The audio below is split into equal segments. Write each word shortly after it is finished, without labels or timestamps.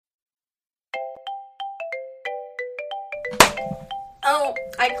Oh,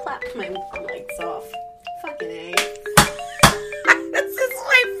 I clapped my lights off. Fucking A. This is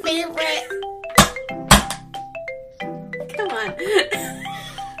my favorite. Come on.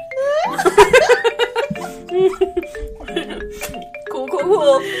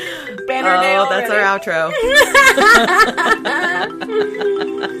 Cool. Banner day Oh, that's our already. outro.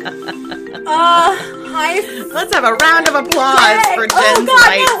 Hi. Let's have a round of applause for Jen's Oh god,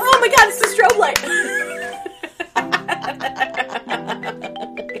 light. no. Oh my god, it's the strobe light.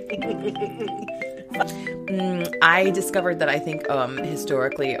 I discovered that I think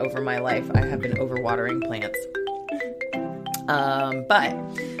historically over my life I have been overwatering plants. But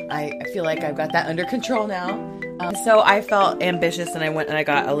I feel like I've got that under control now. So I felt ambitious and I went and I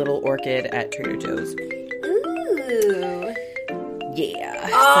got a little orchid at Trader Joe's. Ooh. Yeah.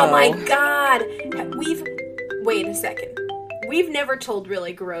 Oh so- my god. Wait a second. We've never told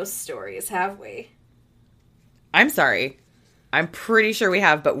really gross stories, have we? I'm sorry. I'm pretty sure we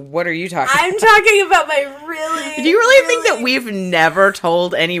have, but what are you talking I'm talking about my really... Do you really think that we've never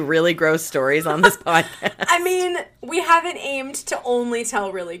told any really gross stories on this podcast? I mean, we haven't aimed to only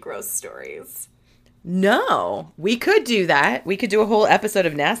tell really gross stories. No. We could do that. We could do a whole episode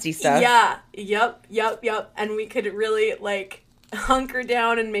of nasty stuff. Yeah. Yep. And we could really, hunker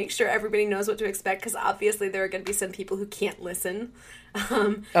down and make sure everybody knows what to expect, because obviously there are going to be some people who can't listen.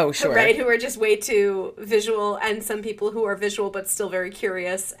 Oh, sure. Right, who are just way too visual, and some people who are visual but still very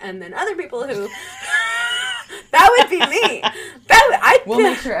curious, and then other people who... That would be me. We'll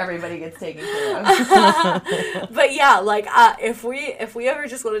make sure everybody gets taken care of. But yeah, if we ever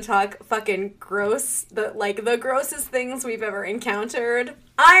just want to talk fucking gross, the grossest things we've ever encountered,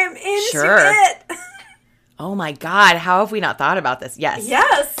 I'm into it. Oh my god, how have we not thought about this? Yes.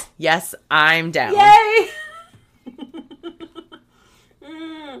 Yes, I'm down. Yay!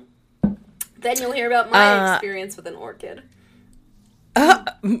 Then you'll hear about my experience with an orchid.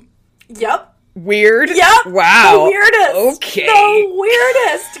 Yep. Weird? Yep. Wow. The weirdest. Okay. The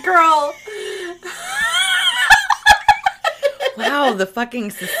weirdest, girl. Wow, the fucking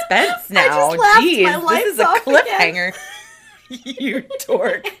suspense now. I just laughed Jeez, my this lights is a off cliffhanger. You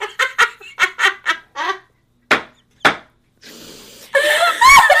dork.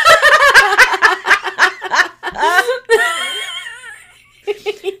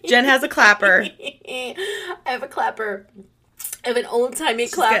 Jen has a clapper. I have a clapper. I have an old-timey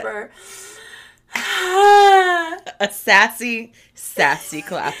clapper. A sassy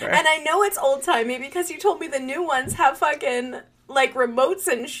clapper. And I know it's old-timey because you told me the new ones have fucking, remotes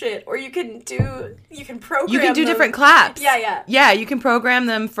and shit. Or you can program You can do them. different claps. Yeah. Yeah, you can program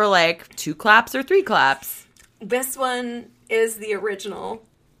them for, 2 claps or 3 claps. This one is the original.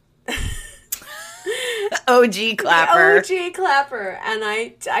 OG clapper. The OG clapper. And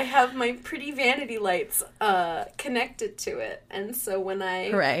I have my pretty vanity lights connected to it. And so when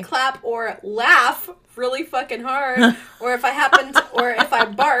I clap or laugh really fucking hard, or if I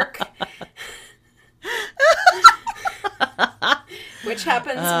bark, which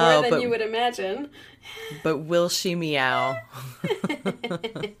happens more than you would imagine. But will she meow?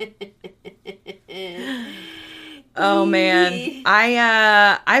 Oh man,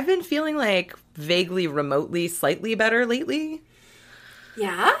 I've been feeling vaguely, remotely, slightly better lately.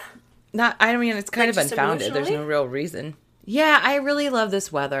 Yeah? I mean, it's kind of unfounded. There's no real reason. Yeah, I really love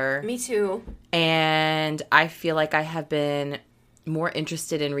this weather. Me too. And I feel like I have been more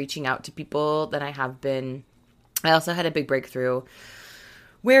interested in reaching out to people than I have been. I also had a big breakthrough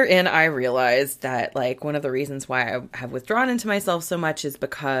wherein I realized that, one of the reasons why I have withdrawn into myself so much is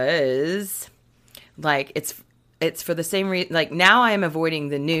because, it's for the same reason. Now I am avoiding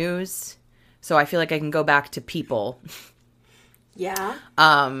the news, so I feel like I can go back to people. Yeah.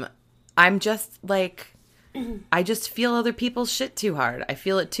 I'm just I just feel other people's shit too hard. I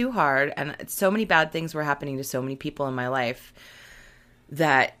feel it too hard, and so many bad things were happening to so many people in my life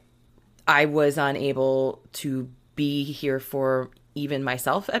that I was unable to be here for even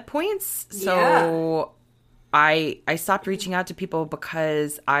myself at points. So I stopped reaching out to people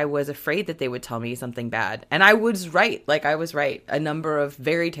because I was afraid that they would tell me something bad. And I was right. I was right. A number of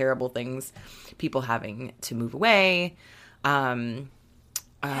very terrible things. People having to move away. People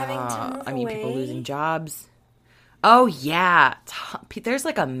losing jobs. Oh, yeah. There's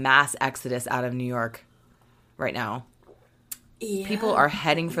a mass exodus out of New York right now. Yeah. People are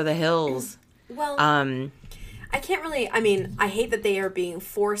heading for the hills. Well, I can't really, I hate that they are being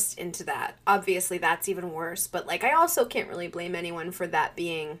forced into that. Obviously, that's even worse. But, I also can't really blame anyone for that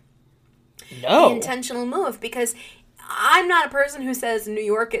being an intentional move, because I'm not a person who says New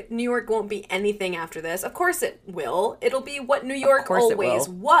York won't be anything after this. Of course it will. It'll be what New York always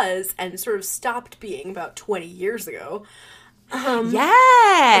was and sort of stopped being about 20 years ago.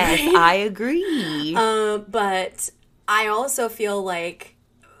 Yes, I agree. But I also feel like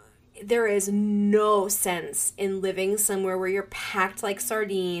there is no sense in living somewhere where you're packed like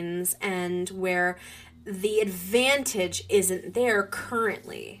sardines and where the advantage isn't there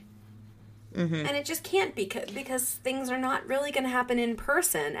currently. Mm-hmm. And it just can't be because things are not really going to happen in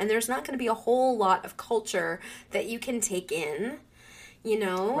person, and there's not going to be a whole lot of culture that you can take in, you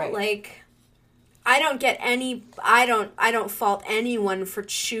know? Right. Like, I don't fault anyone for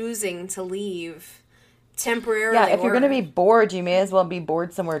choosing to leave temporarily. Yeah, if you're going to be bored, you may as well be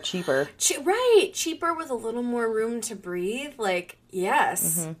bored somewhere cheaper. Right. Cheaper with a little more room to breathe. Like,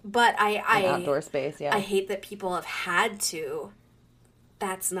 yes. Mm-hmm. But outdoor space, yeah. I hate that people have had to.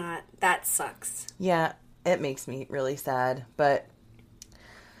 That sucks. Yeah, it makes me really sad. But,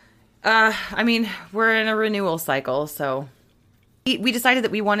 I mean, we're in a renewal cycle, so we decided that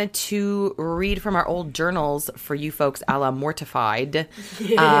we wanted to read from our old journals for you folks a la Mortified.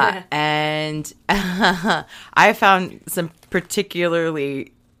 Yeah. And I found some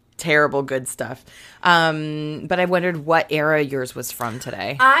particularly terrible good stuff. But I wondered what era yours was from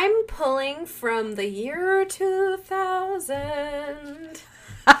today. I'm pulling from the year 2000.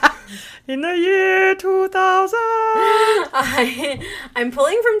 In the year 2000. I'm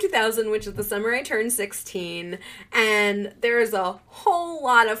pulling from 2000, which is the summer I turned 16, and there's a whole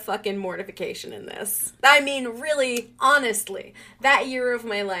lot of fucking mortification in this. I mean, really, honestly, that year of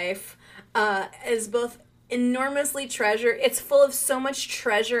my life is both enormously it's full of so much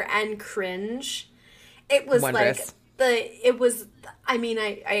treasure and cringe. It was wondrous. I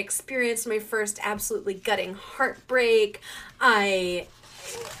experienced my first absolutely gutting heartbreak.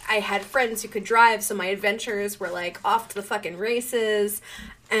 I had friends who could drive, so my adventures were, like, off to the fucking races.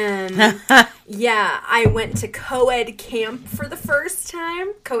 And, yeah, I went to co-ed camp for the first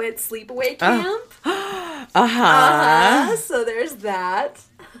time. Co-ed sleepaway camp. So there's that.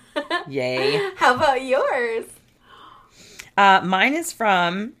 Yay. How about yours? Mine is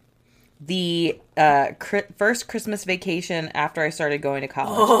from the first Christmas vacation after I started going to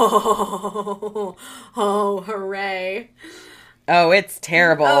college. Oh, hooray. Oh, it's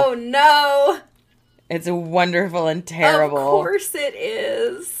terrible. Oh, no. It's wonderful and terrible. Of course it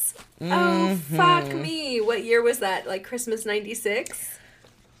is. Mm-hmm. Oh, fuck me. What year was that? Like Christmas 96?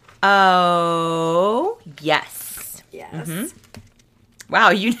 Oh, yes. Yes. Mm-hmm.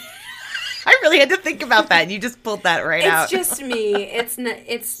 Wow, I really had to think about that, and you just pulled that right out. It's just me. It's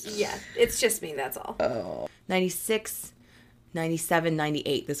just me, that's all. Oh. 96, 97,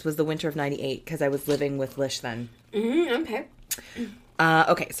 98. This was the winter of 98, because I was living with Lish then. Mm-hmm, okay.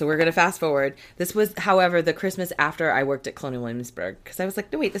 Okay, so we're going to fast forward. This was, however, the Christmas after I worked at Colonial Williamsburg, because I was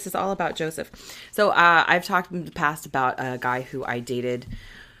like, no, wait, this is all about Joseph. So I've talked in the past about a guy who I dated,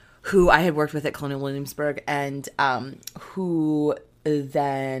 who I had worked with at Colonial Williamsburg, and who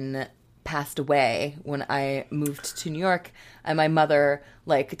then passed away when I moved to New York, and my mother,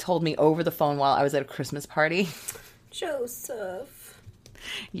 like, told me over the phone while I was at a Christmas party. Joseph.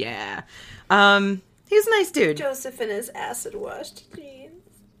 Yeah. He's a nice dude. Joseph in his acid-washed jeans.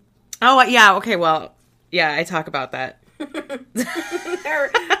 Oh, yeah. Okay, well, yeah, I talk about that.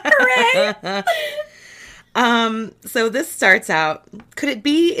 Hooray! So this starts out, could it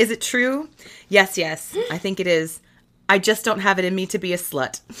be? Is it true? Yes, I think it is. I just don't have it in me to be a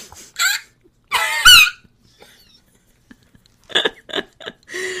slut.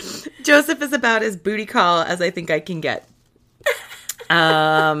 Joseph is about as booty call as I think I can get.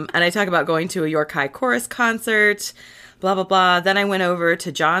 And I talk about going to a York High Chorus concert, blah, blah, blah. Then I went over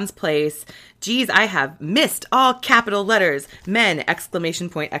to John's place. Geez, I have missed all capital letters. Men, exclamation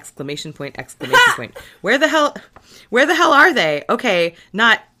point, exclamation point, exclamation point. Where the hell are they? Okay,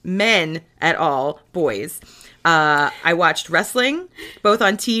 not men at all, boys. I watched wrestling, both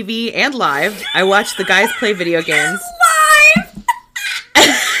on TV and live. I watched the guys play video games. Live!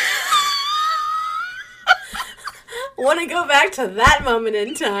 Want to go back to that moment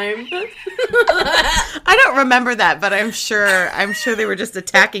in time. I don't remember that, but I'm sure they were just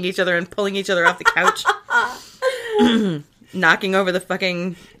attacking each other and pulling each other off the couch. Knocking over the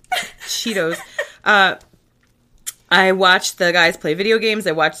fucking Cheetos. I watched the guys play video games.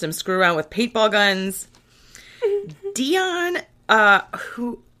 I watched them screw around with paintball guns. Dion,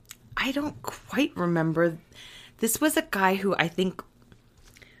 who I don't quite remember. This was a guy who I think,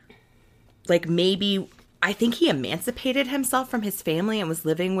 like, maybe... I think he emancipated himself from his family and was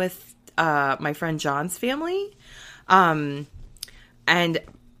living with my friend John's family. And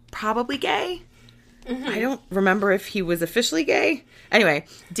probably gay. Mm-hmm. I don't remember if he was officially gay. Anyway,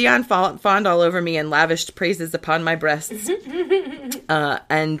 Dion fawned all over me and lavished praises upon my breasts.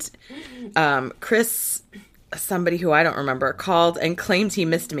 And Chris somebody who I don't remember called and claimed he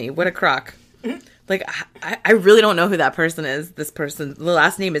missed me. What a crock. Like, I really don't know who that person is. This person, the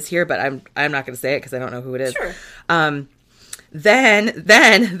last name is here, but I'm not going to say it because I don't know who it is. Sure.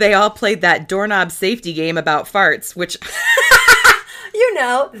 Then they all played that doorknob safety game about farts, which... You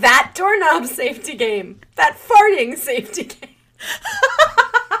know, that doorknob safety game. That farting safety game.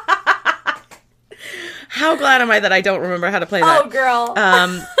 How glad am I that I don't remember how to play that? Oh, girl.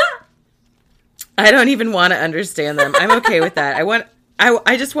 I don't even want to understand them. I'm okay with that.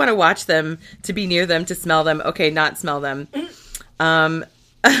 I just want to watch them, to be near them, to smell them. Okay, not smell them.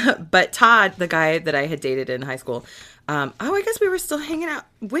 But Todd, the guy that I had dated in high school, I guess we were still hanging out.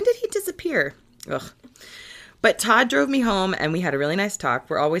 When did he disappear? Ugh. But Todd drove me home, and we had a really nice talk.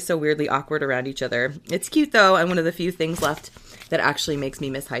 We're always so weirdly awkward around each other. It's cute, though, and one of the few things left that actually makes me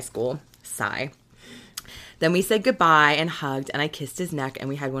miss high school. Sigh. Then we said goodbye and hugged, and I kissed his neck, and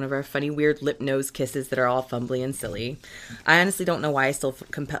we had one of our funny, weird lip-nose kisses that are all fumbly and silly. I honestly don't know why I still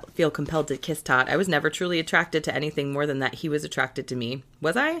feel compelled to kiss Todd. I was never truly attracted to anything more than that he was attracted to me.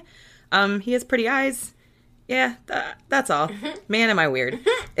 Was I? He has pretty eyes. Yeah, that's all. Man, am I weird.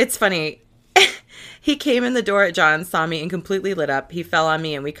 It's funny. He came in the door at John's, saw me, and completely lit up. He fell on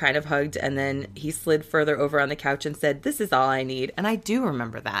me, and we kind of hugged, and then he slid further over on the couch and said, "This is all I need." And I do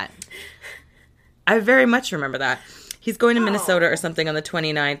remember that. I very much remember that. He's going to Minnesota or something on the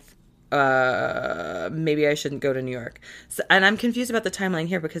 29th. Maybe I shouldn't go to New York. So, and I'm confused about the timeline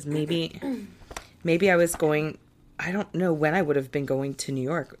here because maybe I was going... I don't know when I would have been going to New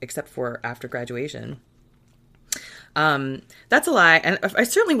York, except for after graduation. That's a lie. And I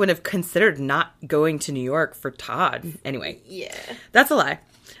certainly wouldn't have considered not going to New York for Todd. Anyway. Yeah. That's a lie.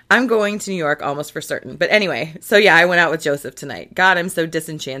 I'm going to New York almost for certain. But anyway, so yeah, I went out with Joseph tonight. God, I'm so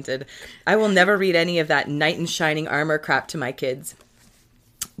disenchanted. I will never read any of that knight in shining armor crap to my kids.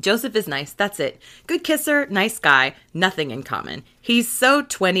 Joseph is nice. That's it. Good kisser, nice guy, nothing in common. He's so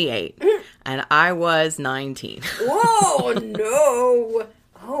 28, and I was 19. Whoa, no.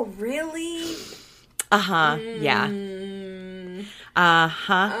 Oh, really? Uh-huh, yeah.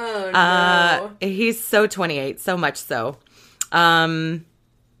 Uh-huh. Oh, no. He's so 28, so much so.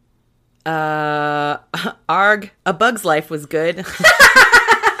 Arg, A Bug's Life was good.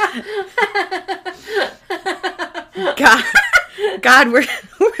 God, we're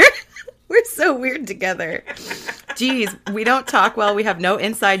so weird together. Jeez, we don't talk well. We have no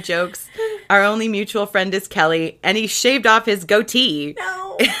inside jokes. Our only mutual friend is Kelly, and he shaved off his goatee.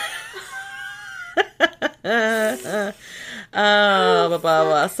 No. Oh, blah, blah,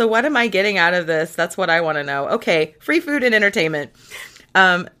 blah. So what am I getting out of this? That's what I want to know. Okay, free food and entertainment.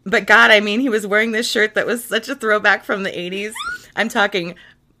 But God, I mean, he was wearing this shirt that was such a throwback from the 80s. I'm talking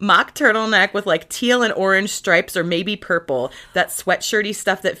mock turtleneck with like teal and orange stripes or maybe purple. That sweatshirty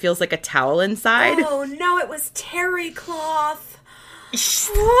stuff that feels like a towel inside. Oh, no, it was terry cloth.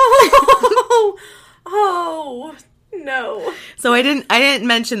 Oh, no. So I didn't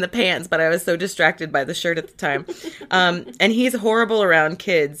mention the pants, but I was so distracted by the shirt at the time. And he's horrible around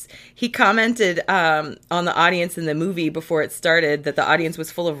kids. He commented on the audience in the movie before it started that the audience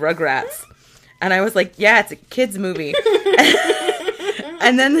was full of Rugrats. And I was like, yeah, it's a kid's movie.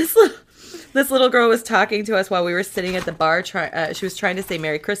 And then this little girl was talking to us while we were sitting at the bar. She was trying to say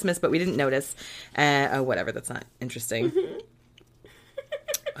Merry Christmas, but we didn't notice. Whatever, that's not interesting.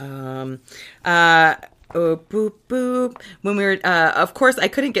 Oh, boop, boop. When we were, of course, I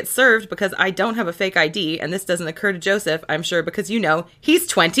couldn't get served because I don't have a fake ID, and this doesn't occur to Joseph, I'm sure, because, you know, he's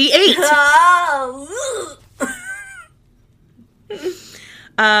 28.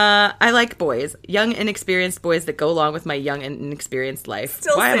 I like boys. Young, inexperienced boys that go along with my young and inexperienced life.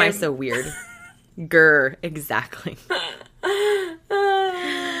 Still Why same. am I so weird? Grr, exactly.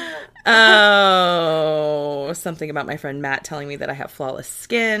 Oh, something about my friend Matt telling me that I have flawless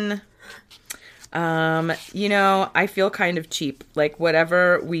skin. You know, I feel kind of cheap. Like,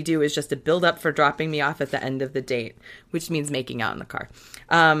 whatever we do is just a build up for dropping me off at the end of the date, which means making out in the car.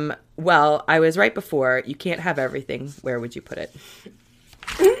 Well, I was right before. You can't have everything. Where would you put it?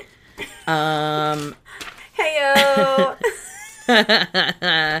 Heyo.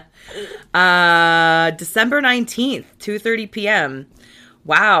 December 19th, 2:30 p.m.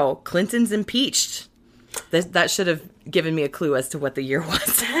 Wow, Clinton's impeached. That should have given me a clue as to what the year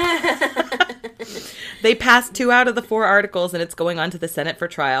was. They passed 2 out of the 4 articles, and it's going on to the Senate for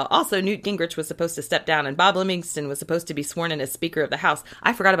trial. Also, Newt Gingrich was supposed to step down, and Bob Livingston was supposed to be sworn in as Speaker of the House.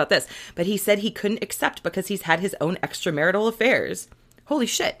 I forgot about this, but he said he couldn't accept because he's had his own extramarital affairs. Holy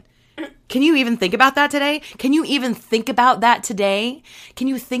shit. Can you even think about that today? Can you even think about that today? Can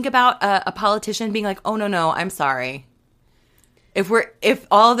you think about a politician being like, oh, no, I'm sorry. If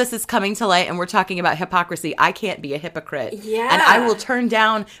all of this is coming to light and we're talking about hypocrisy, I can't be a hypocrite. Yeah. And I will turn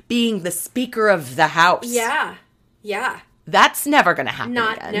down being the Speaker of the House. Yeah. Yeah. That's never going to happen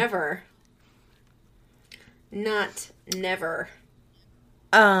again. Never. Not never.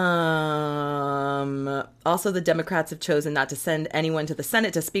 Also, the Democrats have chosen not to send anyone to the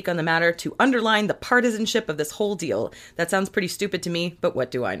Senate to speak on the matter to underline the partisanship of this whole deal. That sounds pretty stupid to me, but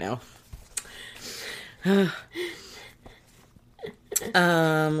what do I know?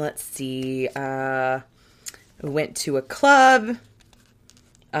 Let's see. We went to a club.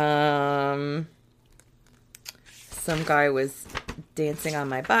 Some guy was dancing on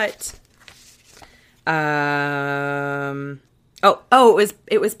my butt. It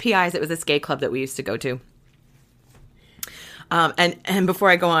was PI's. It was this gay club that we used to go to. And before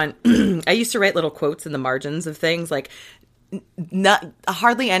I go on, I used to write little quotes in the margins of things, like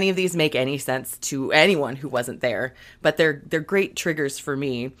hardly any of these make any sense to anyone who wasn't there, but they're great triggers for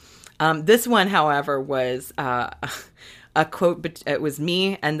me. This one, however, was a quote. But it was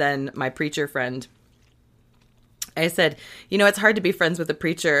me and then my preacher friend. I said, it's hard to be friends with a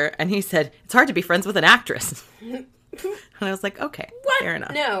preacher. And he said, it's hard to be friends with an actress. And I was like, okay, what? Fair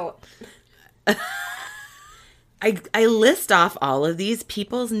enough. No. I list off all of these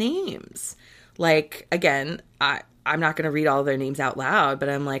people's names. Like, again, I'm not going to read all their names out loud, but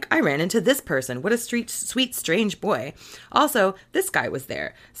I'm like, I ran into this person. What a sweet, strange boy. Also, this guy was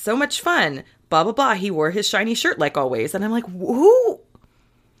there. So much fun. Blah, blah, blah. He wore his shiny shirt like always. And I'm like, who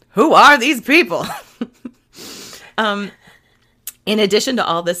are these people? In addition to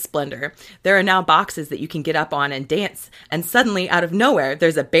all this splendor, there are now boxes that you can get up on and dance. And suddenly, out of nowhere,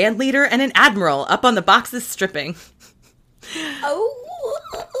 there's a band leader and an admiral up on the boxes stripping.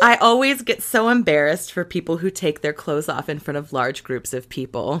 Oh. I always get so embarrassed for people who take their clothes off in front of large groups of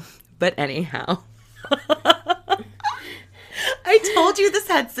people. But anyhow. I told you this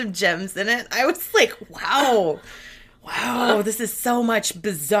had some gems in it. I was like, wow, this is so much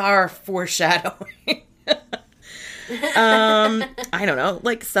bizarre foreshadowing. I don't know,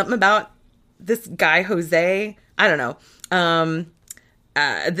 like something about this guy, Jose. I don't know.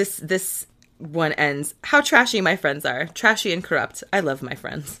 This one ends, how trashy my friends are. Trashy and corrupt. I love my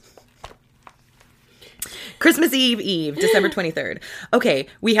friends. Christmas Eve, December 23rd. Okay,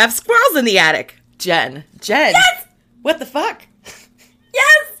 we have squirrels in the attic. Jen. Yes! What the fuck?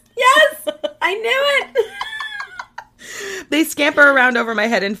 Yes! I knew it! They scamper around over my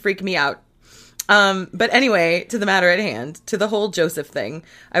head and freak me out. But anyway, to the matter at hand, to the whole Joseph thing.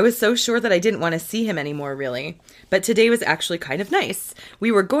 I was so sure that I didn't want to see him anymore, really. But today was actually kind of nice.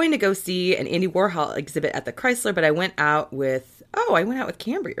 We were going to go see an Andy Warhol exhibit at the Chrysler, but I went out with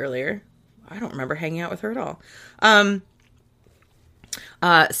Cambry earlier. I don't remember hanging out with her at all.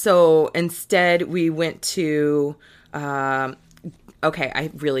 So instead we went to, okay, I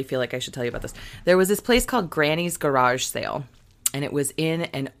really feel like I should tell you about this. There was this place called Granny's Garage Sale. And it was in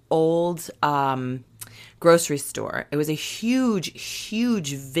an old grocery store. It was a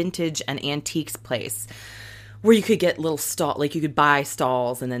huge vintage and antiques place where you could get little you could buy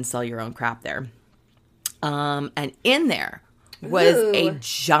stalls and then sell your own crap there. And in there was a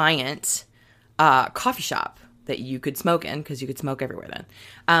giant coffee shop that you could smoke in, because you could smoke everywhere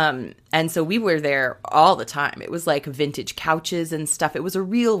then. And so we were there all the time. It was like vintage couches and stuff. It was a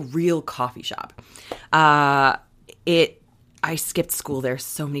real coffee shop. I skipped school there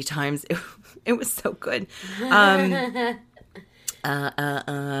so many times. It was so good.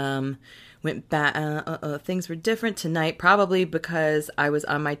 Went back. Things were different tonight, probably because I was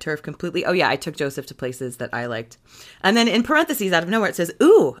on my turf completely. Oh yeah, I took Joseph to places that I liked. And then in parentheses, out of nowhere, it says,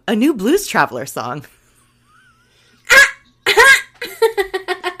 "Ooh, a new Blues Traveler song."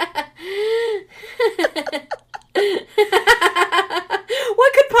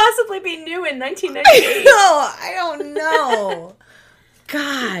 What could possibly be new in 1998? I don't know.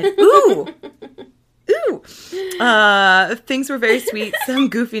 God. Ooh. Things were very sweet. Some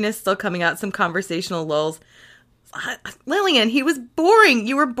goofiness still coming out. Some conversational lulls. Lillian, he was boring.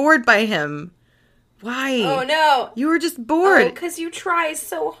 You were bored by him. Why? Oh, no. You were just bored. Because you try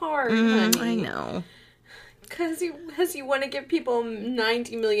so hard, honey. I know. Because you want to give people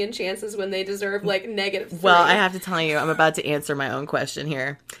 90 million chances when they deserve, like, -3. Well, I have to tell you, I'm about to answer my own question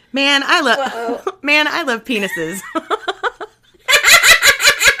here. Man, I love penises.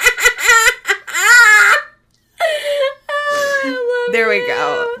 There we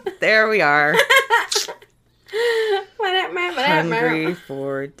go. There we are. Hungry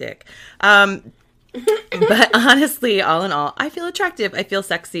for dick. But honestly, all in all, I feel attractive. I feel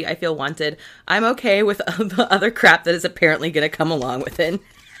sexy. I feel wanted. I'm okay with the other crap that is apparently going to come along with it.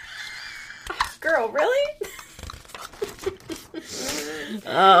 Girl, really?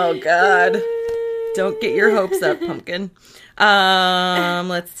 Oh, God. Don't get your hopes up, pumpkin.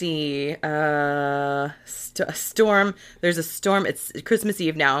 Let's see. Storm. There's a storm. It's Christmas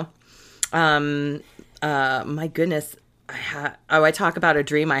Eve now. My goodness. I talk about a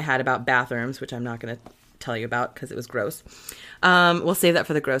dream I had about bathrooms, which I'm not going to tell you about because it was gross. We'll save that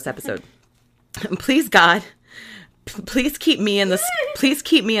for the gross episode. Please, God, please keep me and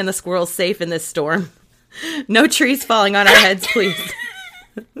the squirrels safe in this storm. No trees falling on our heads, please.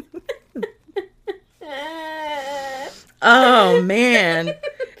 Oh, man.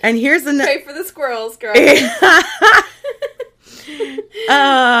 And here's the pray for the squirrels, girl.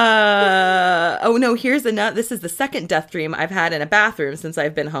 Oh no, here's another. This is the second death dream I've had in a bathroom since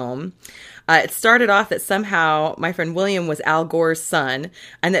I've been home. It started off that somehow my friend William was Al Gore's son,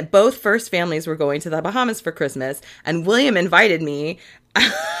 and that both first families were going to the Bahamas for Christmas, and William invited me.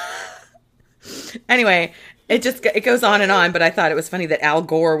 Anyway, it goes on and on, but I thought it was funny that Al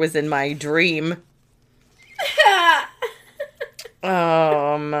Gore was in my dream.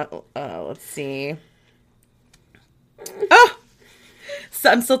 Let's see. Oh! So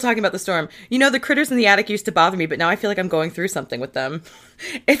I'm still talking about the storm. You know, the critters in the attic used to bother me, but now I feel like I'm going through something with them.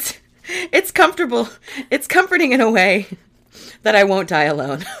 It's comfortable. It's comforting in a way that I won't die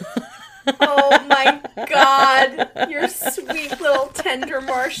alone. Oh my God. Your sweet little tender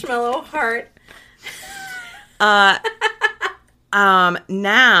marshmallow heart. Now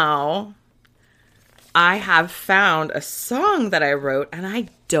I have found a song that I wrote, and I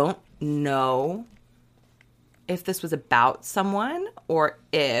don't know if this was about someone or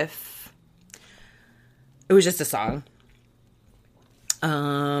if it was just a song.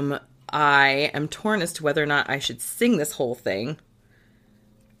 I am torn as to whether or not I should sing this whole thing.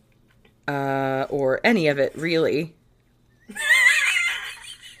 Or any of it, really.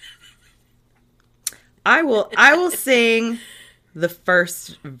 I will sing the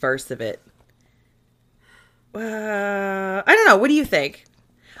first verse of it. I don't know. What do you think?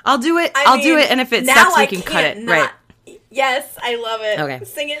 I'll do it. I'll do it, and if it sucks, we can cut it. Right. Yes, I love it. Okay.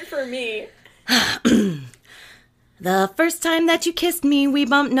 Sing it for me. The first time that you kissed me, we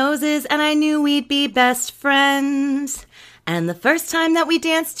bumped noses, and I knew we'd be best friends. And the first time that we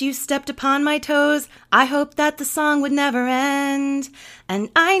danced, you stepped upon my toes. I hoped that the song would never end.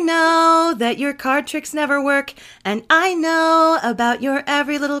 And I know that your card tricks never work. And I know about your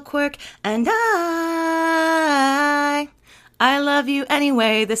every little quirk. And I love you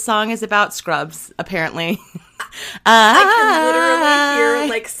anyway. This song is about Scrubs, apparently. I can literally hear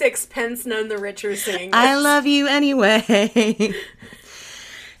like Sixpence None the Richer singing this. I love you anyway.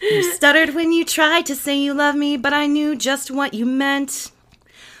 You stuttered when you tried to say you love me, but I knew just what you meant.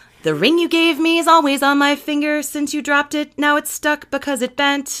 The ring you gave me is always on my finger. Since you dropped it, now it's stuck because it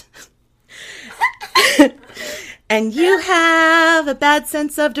bent. And you have a bad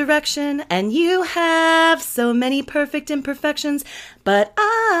sense of direction, and you have so many perfect imperfections, but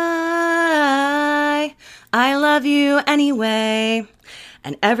I love you anyway.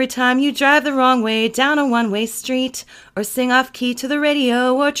 And every time you drive the wrong way down a one-way street, or sing off-key to the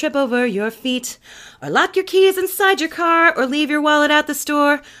radio, or trip over your feet, or lock your keys inside your car, or leave your wallet at the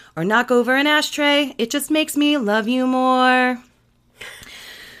store, or knock over an ashtray, it just makes me love you more.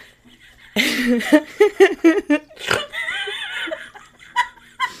 The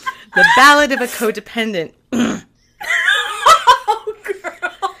Ballad of a Codependent. Oh,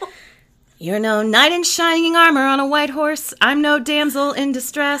 girl. You're no knight in shining armor on a white horse. I'm no damsel in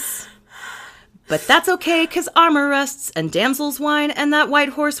distress. But that's okay, 'cause armor rusts and damsels whine, and that white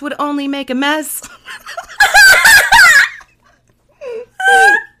horse would only make a mess.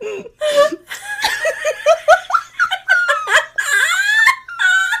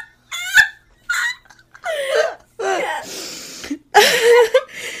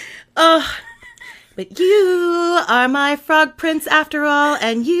 Oh, but you are my frog prince after all,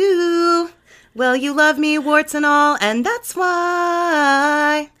 and you love me warts and all, and that's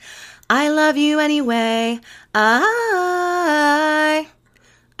why I love you anyway. I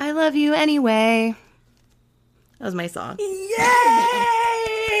love you anyway. That was my song. Yay!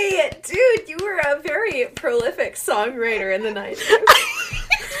 Dude, you were a very prolific songwriter in the 90s.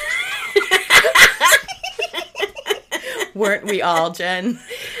 Weren't we all, Jen?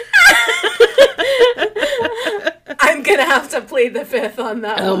 I'm gonna have to plead the fifth on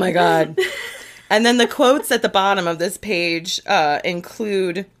that one. Oh my God. And then the quotes at the bottom of this page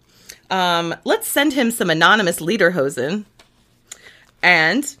include, let's send him some anonymous lederhosen.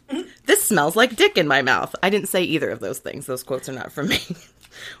 And this smells like dick in my mouth. I didn't say either of those things. Those quotes are not from me.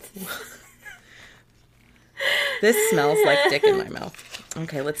 This smells like dick in my mouth.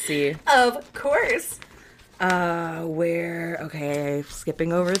 Okay, let's see. Of course. Okay,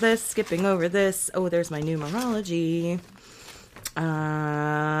 skipping over this. Oh, there's my numerology.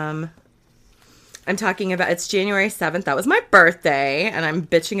 I'm talking about, it's January 7th. That was my birthday. And I'm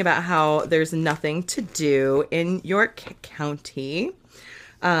bitching about how there's nothing to do in York County.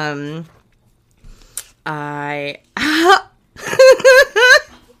 Here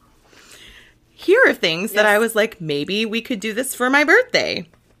are things that I was like, maybe we could do this for my birthday.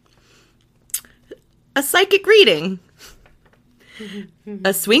 A psychic reading.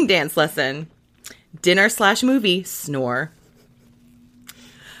 A swing dance lesson. Dinner/movie snore.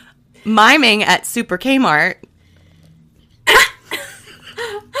 Miming at Super Kmart.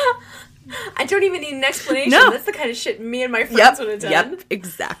 I don't even need an explanation. No. That's the kind of shit me and my friends would have done. Yep,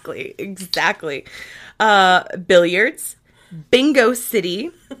 exactly. Billiards. Bingo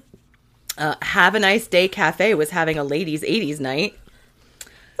City. Have a Nice Day Cafe was having a ladies' 80s night.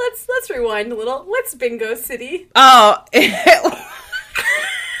 Let's rewind a little. What's Bingo City? Oh, it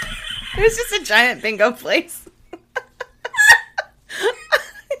was just a giant bingo place.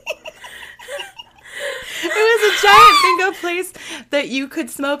 It was a giant bingo place that you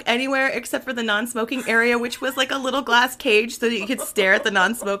could smoke anywhere except for the non-smoking area, which was like a little glass cage so that you could stare at the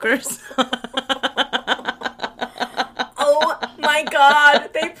non-smokers. Oh my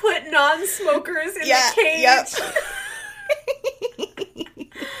God, they put non-smokers in the cage. Yep.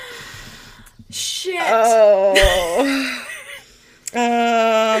 Shit. Oh.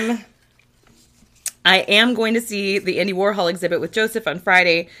 I am going to see the Andy Warhol exhibit with Joseph on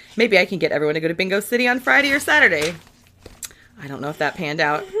Friday. Maybe I can get everyone to go to Bingo City on Friday or Saturday. I don't know if that panned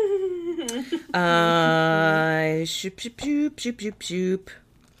out. Shoop.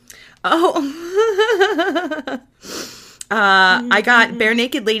 Oh. I got Bare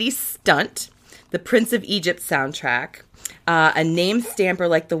Naked Lady Stunt, the Prince of Egypt soundtrack, a name stamper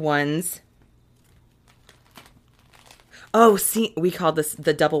like the ones... Oh, see, we called this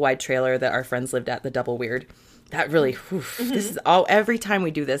the double wide trailer that our friends lived at, the Double Weird. That really, this is all, every time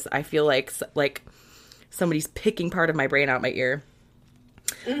we do this, I feel like somebody's picking part of my brain out my ear.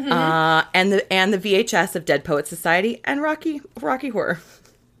 And the VHS of Dead Poets Society and Rocky Horror.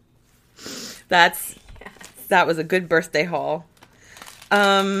 That was a good birthday haul.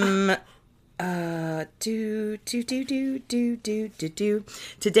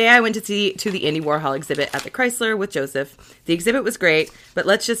 Today I went to the Andy Warhol exhibit at the Chrysler with Joseph. The exhibit was great, but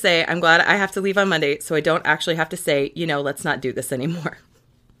let's just say I'm glad I have to leave on Monday so I don't actually have to say, let's not do this anymore.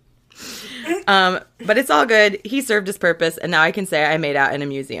 But it's all good. He served his purpose, and now I can say I made out in a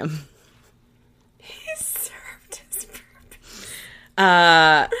museum. He served his purpose.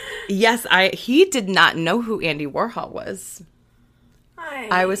 Yes, he did not know who Andy Warhol was.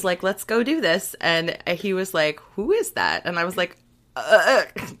 I was like, let's go do this. And he was like, who is that? And I was like,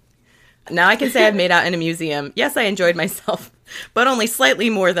 Now I can say I've made out in a museum. Yes, I enjoyed myself, but only slightly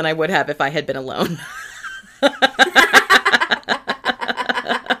more than I would have if I had been alone.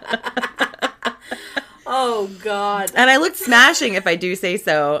 Oh, God. And I looked smashing, if I do say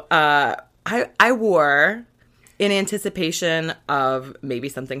so. I wore, in anticipation of maybe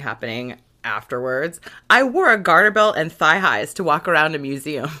something happening afterwards, I wore a garter belt and thigh highs to walk around a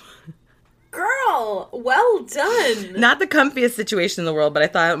museum. Girl, well done. Not the comfiest situation in the world, but I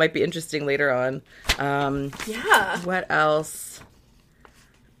thought it might be interesting later on. Yeah. What else?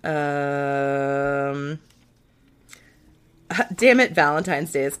 Damn it,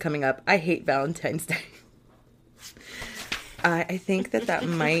 Valentine's Day is coming up. I hate Valentine's Day. I think that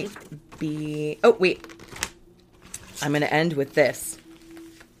might be... Oh, wait. I'm going to end with this.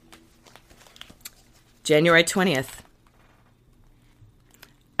 January 20th.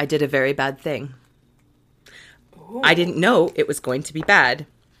 I did a very bad thing. Ooh. I didn't know it was going to be bad.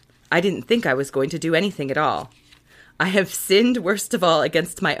 I didn't think I was going to do anything at all. I have sinned worst of all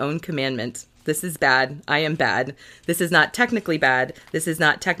against my own commandment. This is bad. I am bad. This is not technically bad. This is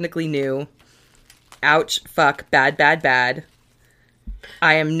not technically new. Ouch, fuck, bad, bad, bad.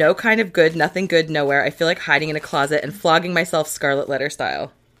 I am no kind of good, nothing good, nowhere. I feel like hiding in a closet and flogging myself Scarlet Letter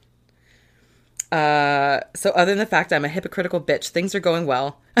style. So other than the fact I'm a hypocritical bitch, things are going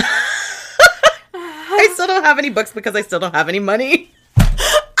well. I still don't have any books because I still don't have any money.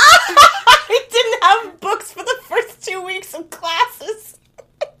 I didn't have books for the first 2 weeks of classes.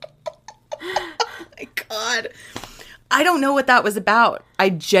 Oh my God. I don't know what that was about. I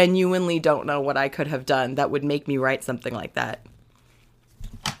genuinely don't know what I could have done that would make me write something like that.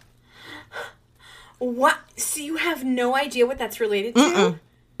 What? So you have no idea what that's related to? Mm-mm.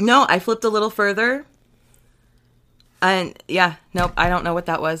 No, I flipped a little further. And yeah, nope, I don't know what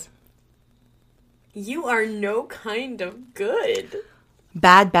that was. You are no kind of good.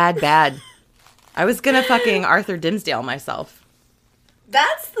 Bad, bad, bad. I was gonna fucking Arthur Dimmesdale myself.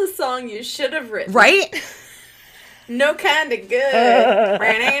 That's the song you should have written. Right? No kind of good.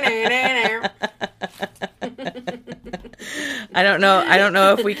 I don't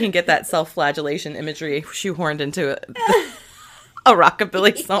know if we can get that self-flagellation imagery shoehorned into a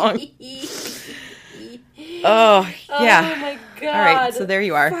rockabilly song. Oh, yeah. Oh my god. All right, so there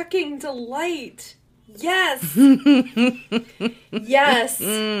you are. Fucking delight. Yes. Yes.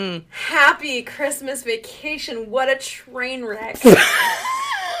 Happy Christmas vacation. What a train wreck.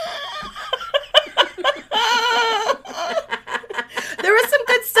 There was some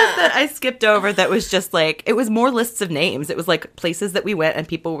good stuff that I skipped over that was just like, it was more lists of names. It was like places that we went and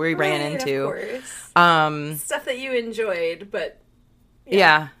people we ran into. Of course. Stuff that you enjoyed, but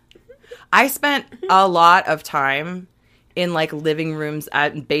yeah. I spent a lot of time in like living rooms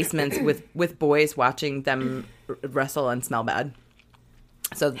and basements with boys watching them wrestle and smell bad.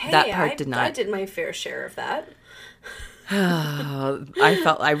 So that part did not. I did my fair share of that.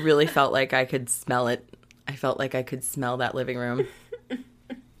 I really felt like I could smell it. I felt like I could smell that living room.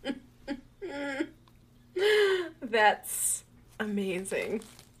 That's amazing.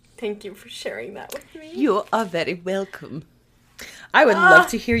 Thank you for sharing that with me. You are very welcome. I would love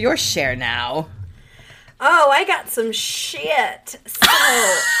to hear your share now. Oh, I got some shit. So,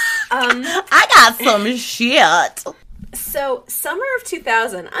 I got some shit. So, summer of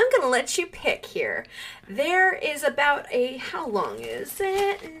 2000, I'm going to let you pick here. There is about how long is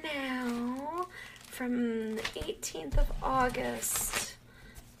it now? From the 18th of August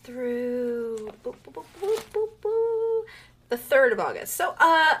through the 3rd of August. So,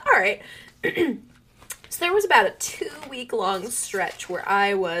 all right. So there was about a 2-week-long stretch where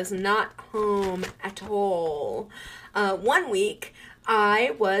I was not home at all. 1 week,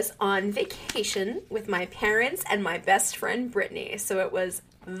 I was on vacation with my parents and my best friend, Brittany. So it was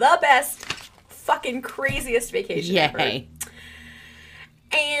the best, fucking craziest vacation ever.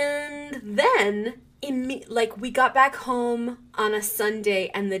 And then, we got back home on a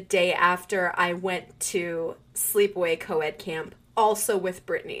Sunday, and the day after, I went to sleepaway co-ed camp, also with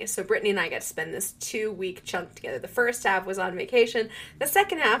Brittany. So Brittany and I got to spend this 2-week chunk together. The first half was on vacation. The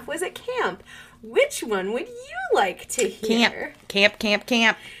second half was at camp. Which one would you like to hear? Camp. Camp.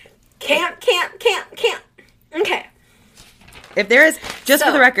 Okay. If there is,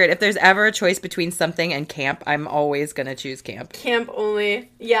 for the record, if there's ever a choice between something and camp, I'm always going to choose camp. Camp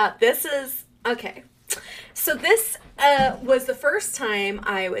only. Yeah, this is... Okay. So this was the first time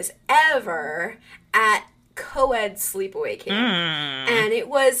I was ever at co-ed sleepaway camp. And it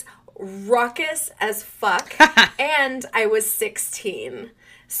was raucous as fuck. And I was 16.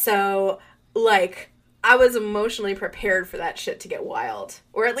 So, I was emotionally prepared for that shit to get wild.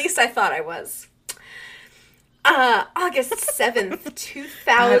 Or at least I thought I was. August 7th,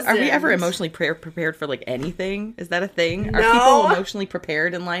 2000. Are we ever emotionally prepared for, anything? Is that a thing? No. Are people emotionally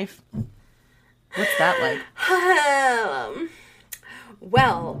prepared in life? What's that like?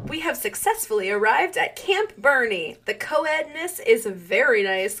 Well, we have successfully arrived at Camp Bernie. The co-edness is very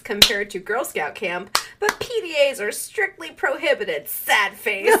nice compared to Girl Scout camp, but PDAs are strictly prohibited. Sad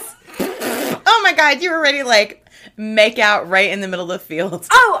face. Oh my god, you were ready to, make out right in the middle of the field.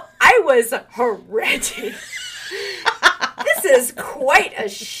 Oh, I was ready. This is quite a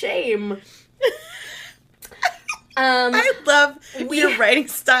shame. I love your writing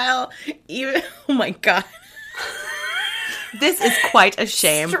style. Even, oh my god. This is quite a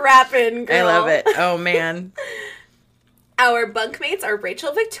shame. Strap in, girl. I love it. Oh, man. Our bunkmates are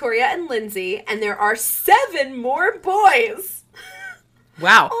Rachel, Victoria, and Lindsay, and there are 7 more boys.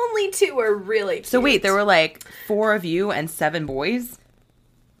 Wow. Only 2 are really cute. So wait, there were 4 of you and 7 boys?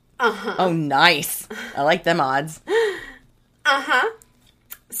 Uh-huh. Oh, nice. I like them odds. Uh-huh.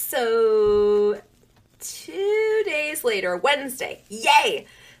 So, 2 days later, Wednesday. Yay!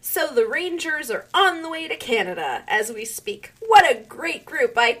 So the Rangers are on the way to Canada as we speak. What a great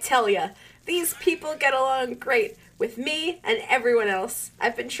group, I tell ya. These people get along great with me and everyone else.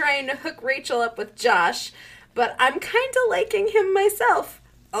 I've been trying to hook Rachel up with Josh, but I'm kind of liking him myself.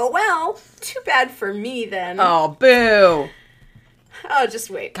 Oh well, too bad for me then. Oh, boo. Oh, just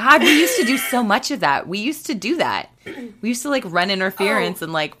wait. God, we used to do so much of that. We used to do that. We used to run interference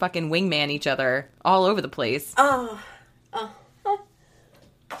and fucking wingman each other all over the place.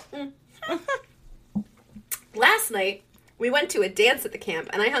 Last night, we went to a dance at the camp,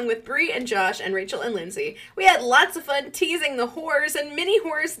 and I hung with Bree and Josh and Rachel and Lindsay. We had lots of fun teasing the whores and mini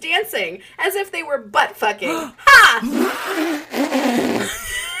whores dancing, as if they were butt fucking. Ha!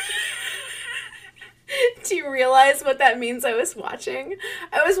 Do you realize what that means I was watching?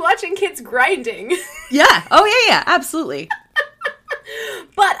 I was watching kids grinding. Yeah. Oh, yeah, absolutely.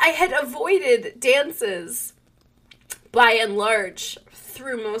 But I had avoided dances by and large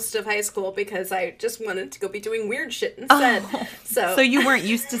through most of high school because I just wanted to go be doing weird shit instead. Oh. So you weren't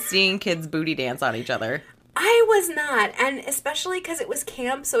used to seeing kids booty dance on each other? I was not, and especially because it was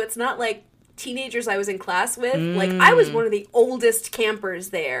camp, so it's not like teenagers I was in class with. Like, I was one of the oldest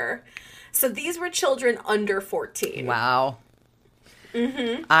campers there. So these were children under 14. Wow.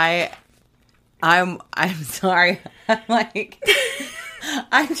 Mm-hmm. I'm sorry. I'm like...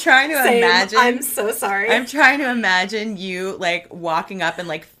 I'm trying to imagine. I'm so sorry. I'm trying to imagine you, like, walking up and,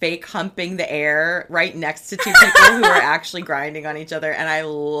 like, fake humping the air right next to two people who are actually grinding on each other, and I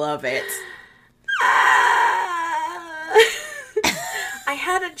love it. I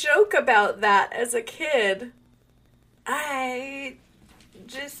had a joke about that as a kid. It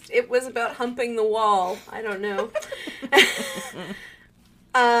was about humping the wall. I don't know.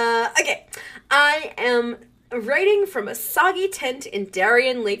 Okay. I am writing from a soggy tent in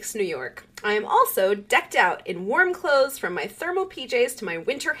Darien Lakes, New York. I am also decked out in warm clothes from my thermal PJs to my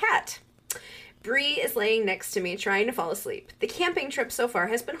winter hat. Bree is laying next to me trying to fall asleep. The camping trip so far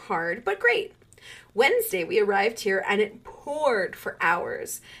has been hard, but great. Wednesday we arrived here and it poured for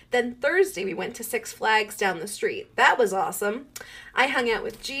hours. Then Thursday we went to Six Flags down the street. That was awesome. I hung out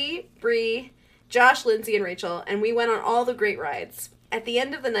with G, Bree, Josh, Lindsay, and Rachel, and we went on all the great rides. At the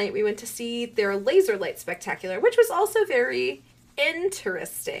end of the night, we went to see their laser light spectacular, which was also very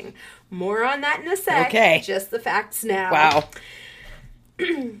interesting. More on that in a sec. Okay. Just the facts now. Wow.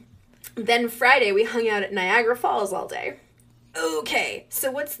 Then Friday, we hung out at Niagara Falls all day. Okay, so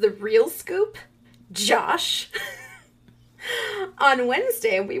what's the real scoop? Josh. On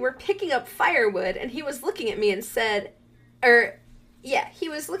Wednesday, we were picking up firewood, and he was looking at me and said, he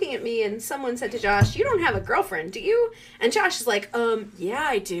was looking at me and someone said to Josh, "You don't have a girlfriend, do you?" And Josh is like, yeah,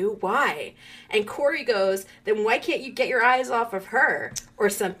 I do. Why? And Corey goes, "Then why can't you get your eyes off of her?" Or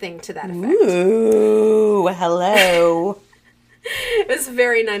something to that effect. Ooh, hello. It was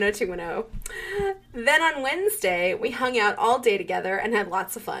very 90210. Then on Wednesday, we hung out all day together and had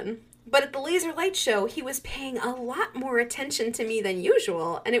lots of fun. But at the laser light show, he was paying a lot more attention to me than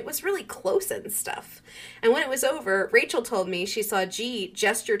usual, and it was really close and stuff. And when it was over, Rachel told me she saw G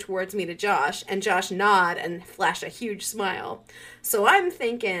gesture towards me to Josh, and Josh nod and flash a huge smile. So I'm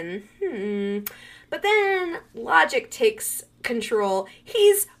thinking, But then logic takes control.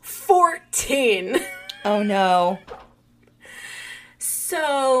 He's 14. Oh, no.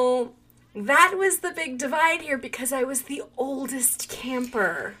 So that was the big divide here because I was the oldest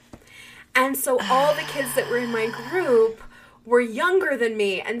camper. And so all the kids that were in my group were younger than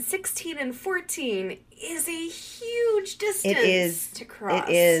me, and 16 and 14 is a huge distance to cross.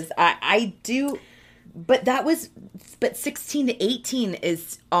 It is. I do, but 16 to 18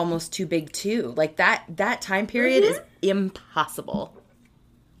 is almost too big too. Like that time period is impossible.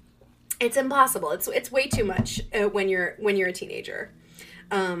 It's impossible. It's way too much when you're a teenager.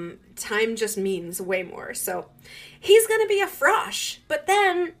 Time just means way more. So he's gonna be a frosh, but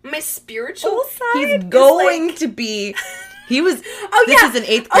then my spiritual side he's going to be. He was. This is an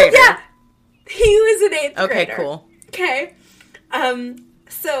 8th grader. Oh yeah, he was an 8th grader. Okay, cool. Okay.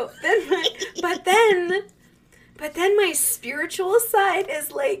 So then, but then my spiritual side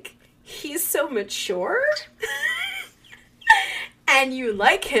is like, he's so mature, and you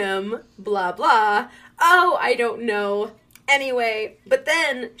like him, blah blah. Oh, I don't know. Anyway, but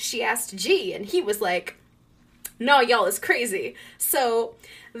then she asked G, and he was like, "No, y'all is crazy." So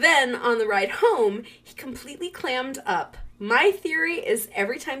then on the ride home, he completely clammed up. My theory is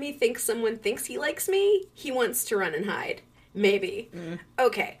every time he thinks someone thinks he likes me, he wants to run and hide. Maybe.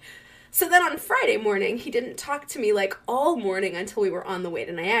 Okay. So then on Friday morning, he didn't talk to me like all morning until we were on the way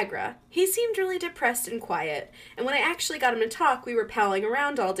to Niagara. He seemed really depressed and quiet, and when I actually got him to talk, we were palling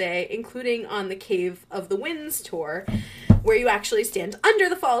around all day, including on the Cave of the Winds tour, where you actually stand under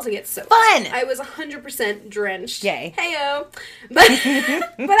the falls and get soaked. Fun! I was 100% drenched. Yay. Heyo. But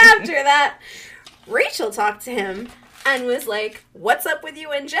after that, Rachel talked to him and was like, "What's up with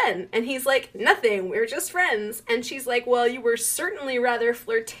you and Jen?" And he's like, "Nothing, we're just friends." And she's like, "Well, you were certainly rather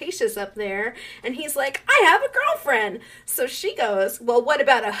flirtatious up there." And he's like, "I have a girlfriend." So she goes, "Well, what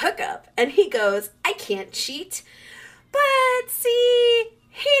about a hookup?" And he goes, "I can't cheat." But see,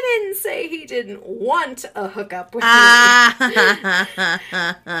 he didn't say he didn't want a hookup with me.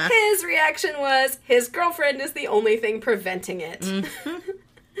 His reaction was, his girlfriend is the only thing preventing it.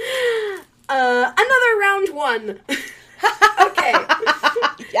 Another round one. Okay.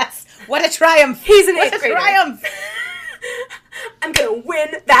 Yes. What a triumph. He's an 8th grader. What a triumph. I'm gonna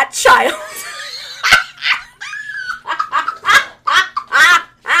win that child.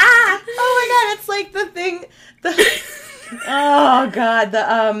 Oh my god, it's like the thing. Oh God,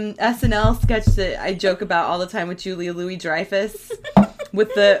 the SNL sketch that I joke about all the time with Julia Louis-Dreyfus,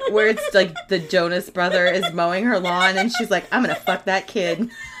 with where it's like the Jonas brother is mowing her lawn and she's like, "I'm gonna fuck that kid."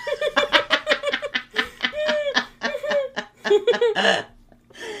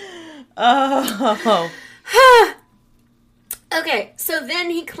 Oh. Okay, so then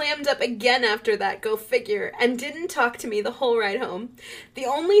he clammed up again after that, go figure, and didn't talk to me the whole ride home. The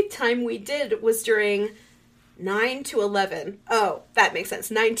only time we did was during 9 to 11. Oh, that makes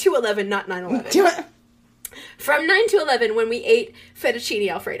sense. 9 to 11, not 9/11. From 9 to 11 when we ate fettuccine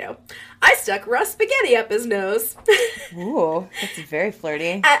Alfredo. I stuck raw spaghetti up his nose. Ooh, that's very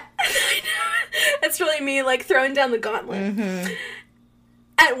flirty. I know. That's really me, like, throwing down the gauntlet. Mm-hmm.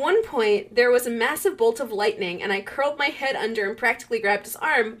 At one point, there was a massive bolt of lightning, and I curled my head under and practically grabbed his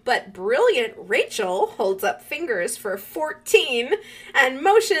arm, but brilliant Rachel holds up fingers for 14 and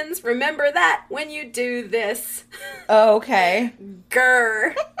motions, remember that when you do this. Oh, okay.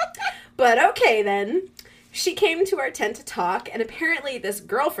 Grr. But okay, then. She came to our tent to talk, and apparently this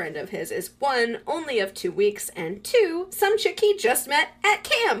girlfriend of his is 1, only of 2 weeks, and 2, some chick he just met at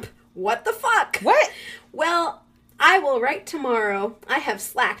camp. What the fuck? What? Well, I will write tomorrow. I have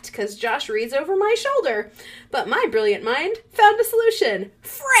slacked because Josh reads over my shoulder. But my brilliant mind found a solution.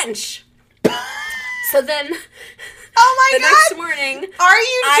 French! So then, oh my God! Next morning, are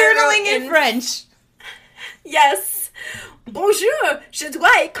you journaling in French? Yes. Bonjour, je dois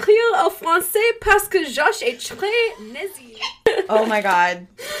écrire au français parce que Josh est très nazi. Oh my God.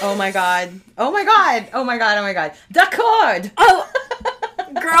 Oh my God. Oh my God. Oh my God. Oh my God. D'accord. Oh,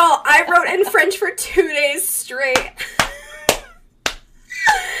 girl, I wrote in French for 2 days straight.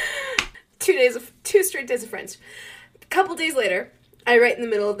 2 straight days of French. A couple days later, I write in the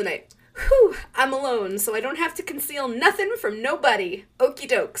middle of the night. Whew, I'm alone, so I don't have to conceal nothing from nobody. Okie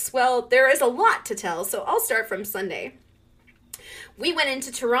dokes. Well, there is a lot to tell, so I'll start from Sunday. We went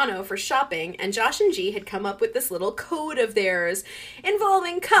into Toronto for shopping, and Josh and G had come up with this little code of theirs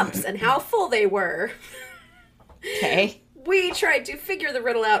involving cups and how full they were. Okay. We tried to figure the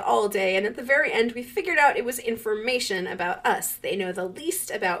riddle out all day, and at the very end we figured out it was information about us. They know the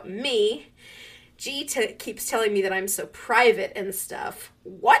least about me. G keeps telling me that I'm so private and stuff.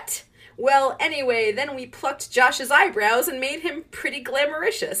 What? Well, anyway, then we plucked Josh's eyebrows and made him pretty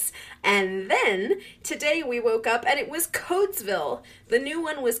glamouricious. And then, today we woke up and it was Codesville. The new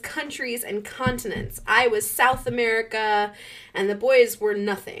one was countries and continents. I was South America, and the boys were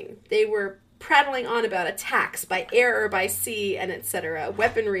nothing. They were prattling on about attacks by air or by sea, and etc.,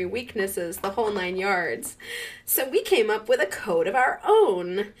 weaponry, weaknesses, the whole 9 yards. So we came up with a code of our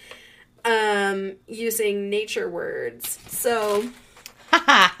own, using nature words. So...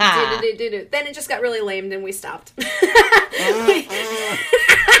 Then it just got really lame and we stopped.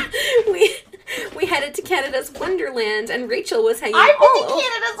 we headed to Canada's Wonderland, and Rachel was hanging I've been to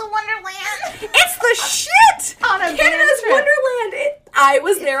Canada's Wonderland. It's the shit! On a Canada's Wonderland! I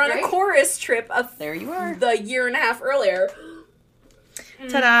was there on great. A chorus trip there you are. the year and a half earlier.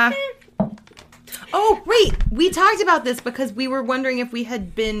 Ta-da. Oh, wait. We talked about this because we were wondering if we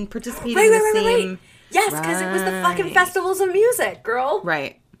had been participating in the same... Yes, because it was the fucking festivals of music, girl.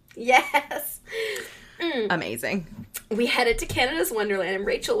 Right. Yes. Amazing. We headed to Canada's Wonderland, and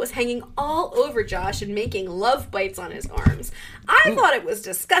Rachel was hanging all over Josh and making love bites on his arms. I thought it was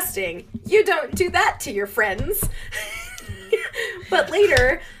disgusting. You don't do that to your friends. But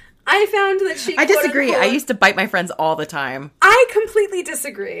later, I found that she... I disagree. I used to bite my friends all the time. I completely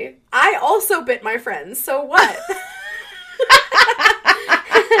disagree. I also bit my friends, so what?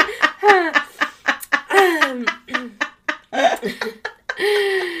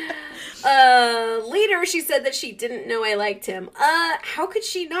 Later she said that she didn't know I liked him. How could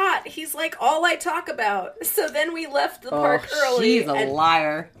she not? He's like all I talk about. So then we left the park early. She's a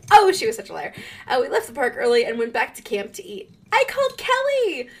liar. Oh, she was such a liar. We left the park early and went back to camp to eat. I called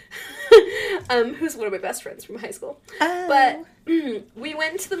Kelly, who's one of my best friends from high school. Oh. But we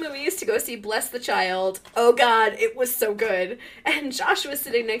went to the movies to go see Bless the Child. Oh, God, it was so good. And Josh was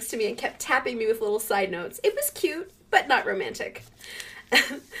sitting next to me and kept tapping me with little side notes. It was cute, but not romantic.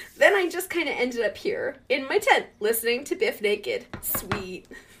 Then I just kind of ended up here, in my tent, listening to Biff Naked. Sweet.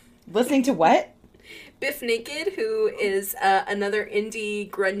 Listening to what? Biff Naked, who is another indie,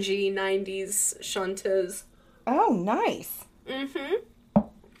 grungy, 90s chanteuse. Oh, nice. Mm-hmm.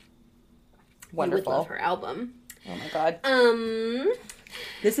 Wonderful. You would love her album. Oh, my God.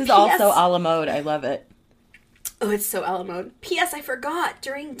 This is P.S. also a la mode. I love it. Oh, it's so a la mode. P.S. I forgot.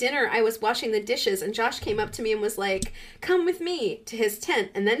 During dinner, I was washing the dishes, and Josh came up to me and was like, "Come with me," to his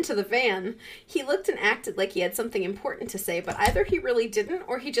tent, and then to the van. He looked and acted like he had something important to say, but either he really didn't,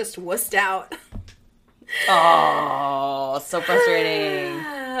 or he just wussed out. Oh, so frustrating.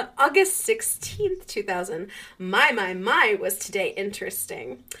 August 16th, 2000. My, was today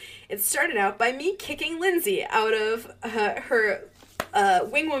interesting. It started out by me kicking Lindsay out of her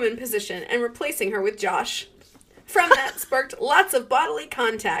wingwoman position and replacing her with Josh. From that sparked lots of bodily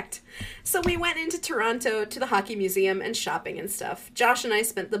contact. So we went into Toronto to the hockey museum and shopping and stuff. Josh and I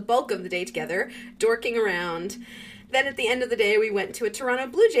spent the bulk of the day together, dorking around. Then at the end of the day, we went to a Toronto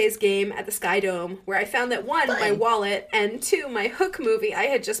Blue Jays game at the Sky Dome, where I found that 1, my wallet, and 2, my Hook movie I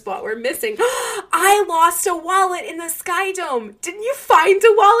had just bought were missing. I lost a wallet in the Sky Dome. Didn't you find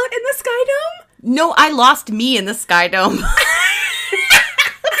a wallet in the Sky Dome? No, I lost me in the Sky Dome.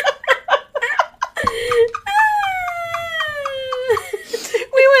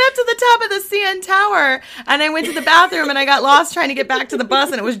 Top of the CN Tower, and I went to the bathroom and I got lost trying to get back to the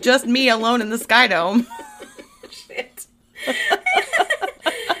bus, and it was just me alone in the Sky Dome. Shit.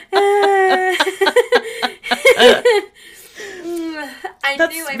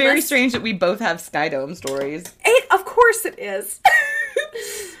 That's very strange that we both have Sky Dome stories. Of course it is.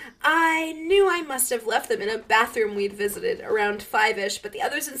 I knew I must have left them in a bathroom we'd visited around 5-ish, but the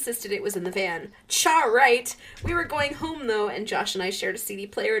others insisted it was in the van. Cha right. We were going home, though, and Josh and I shared a CD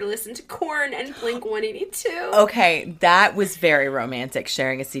player to listen to Korn and Blink-182. Okay, that was very romantic,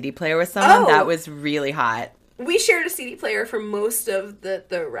 sharing a CD player with someone. That was really hot. We shared a CD player for most of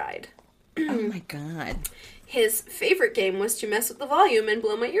the ride. Oh, my God. His favorite game was to mess with the volume and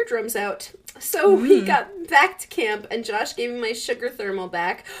blow my eardrums out. So we got back to camp, and Josh gave me my sugar thermal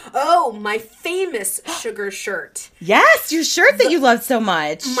back. Oh, my famous sugar shirt. Yes, your shirt that you loved so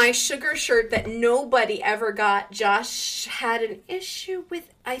much. My sugar shirt that nobody ever got. Josh had an issue with,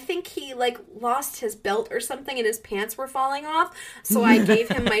 I think he, lost his belt or something, and his pants were falling off. So I gave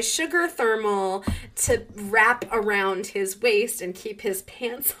him my sugar thermal to wrap around his waist and keep his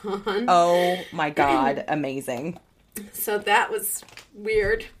pants on. Oh, my God. Amazing. So that was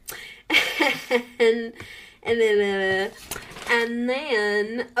weird. and then,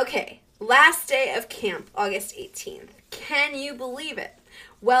 okay, last day of camp, August 18th. Can you believe it?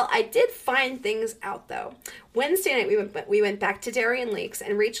 Well, I did find things out, though. Wednesday night, we went back to Darien Lakes,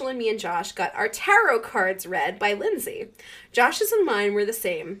 and Rachel and me and Josh got our tarot cards read by Lindsay. Josh's and mine were the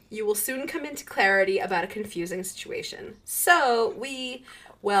same. You will soon come into clarity about a confusing situation. So,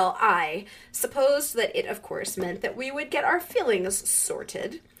 I supposed that it, of course, meant that we would get our feelings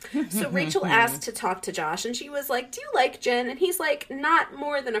sorted. So Rachel asked to talk to Josh, and she was like, do you like Jen? And he's like, not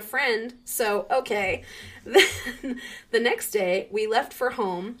more than a friend. So, okay. Then the next day, we left for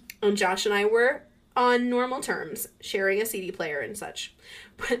home, and Josh and I were on normal terms, sharing a CD player and such.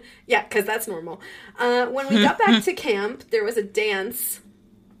 Yeah, because that's normal. When we got back to camp, there was a dance.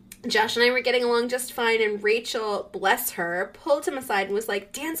 Josh and I were getting along just fine, and Rachel, bless her, pulled him aside and was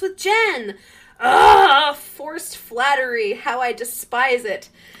like, dance with Jen! Ugh! Forced flattery. How I despise it.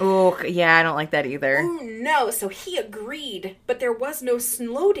 Oh, yeah, I don't like that either. Oh, no. So he agreed, but there was no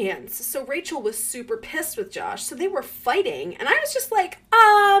slow dance. So Rachel was super pissed with Josh, so they were fighting, and I was just like,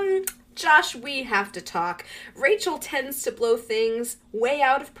 Josh, we have to talk. Rachel tends to blow things way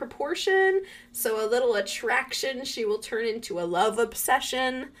out of proportion, so a little attraction, she will turn into a love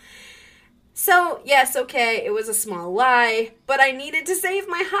obsession. So, yes, okay, it was a small lie, but I needed to save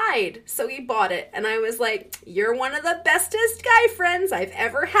my hide, so he bought it, and I was like, you're one of the bestest guy friends I've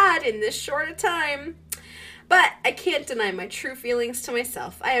ever had in this short a time. But I can't deny my true feelings to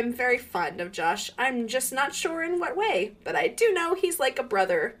myself. I am very fond of Josh. I'm just not sure in what way, but I do know he's like a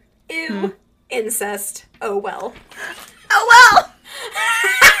brother. Ew. Incest. Oh, well. Oh, well!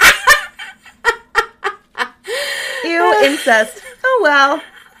 Ew, incest. Oh, well. And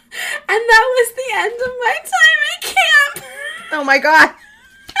that was the end of my time at camp. Oh, my God.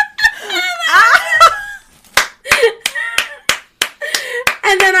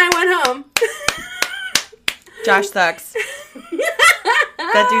 And then I went home. Josh sucks.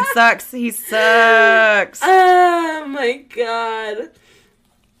 That dude sucks. He sucks. Oh, my God.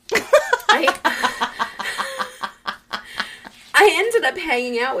 I ended up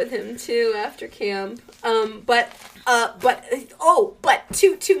hanging out with him too after camp. But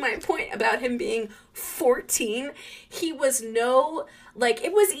to my point about him being 14, he was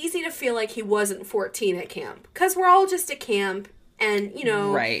it was easy to feel like he wasn't 14 at camp, because we're all just at camp, and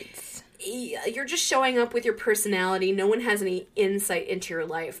right. You're just showing up with your personality. No one has any insight into your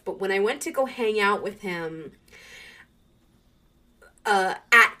life. But when I went to go hang out with him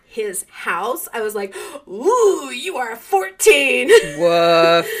at his house, I was like, ooh, you are 14.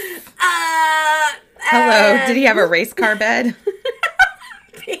 Woof. Hello, did he have a race car bed?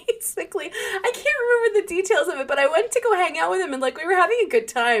 Basically. I can't remember the details of it, but I went to go hang out with him, and, like, we were having a good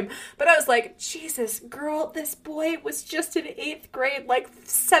time. But I was like, Jesus, girl, this boy was just in 8th grade, like,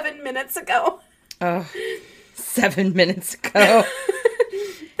 7 minutes ago. Oh, 7 minutes ago.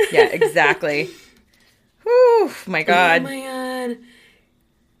 Yeah, exactly. Whew, my God. Oh, my God.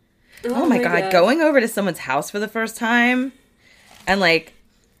 Oh my God. Going over to someone's house for the first time, and, like,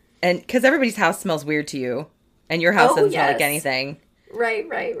 and because everybody's house smells weird to you, and your house doesn't smell like anything.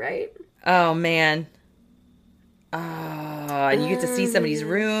 Right. Oh, man. Oh, and you get to see somebody's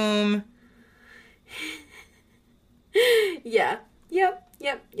room. Yeah. Yep.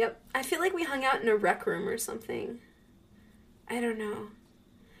 I feel like we hung out in a rec room or something. I don't know.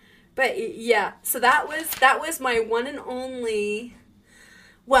 But yeah, so that was my one and only,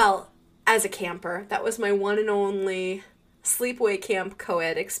 well, as a camper, that was my one and only sleepaway camp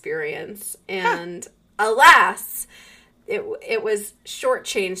co-ed experience. And alas, it was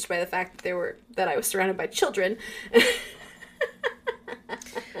shortchanged by the fact that I was surrounded by children.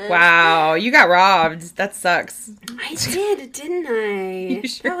 Wow, you got robbed. That sucks. I did, didn't I? You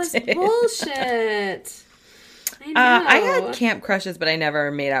sure that was did. bullshit. I know. I had camp crushes, but I never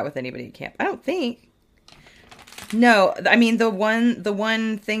made out with anybody at camp. I don't think. No, I mean the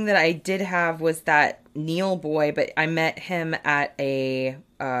one thing that I did have was that Neil boy, but I met him at a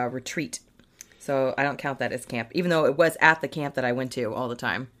retreat, so I don't count that as camp, even though it was at the camp that I went to all the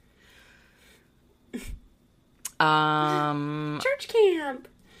time. Church camp.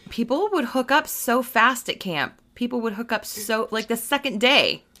 People would hook up so fast at camp. People would hook up so, like, the second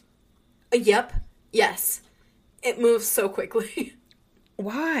day. Yep. Yes. It moves so quickly.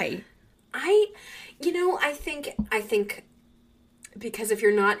 Why? I think because if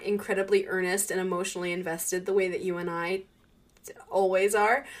you're not incredibly earnest and emotionally invested the way that you and I always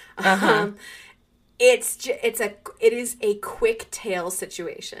are, it is a quick tail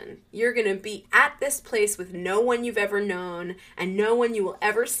situation. You're going to be at this place with no one you've ever known and no one you will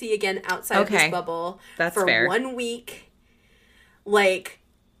ever see again outside of this bubble. That's for fair. 1 week. Like,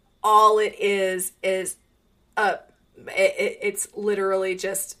 all it is it's literally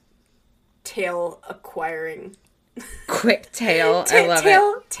just tail acquiring. Quick tail. I love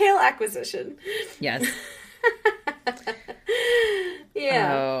it. Tail acquisition. Yes.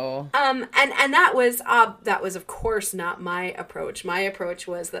 Yeah. Oh. And that was of course not my approach. My approach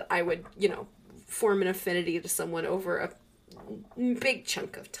was that I would, form an affinity to someone over a big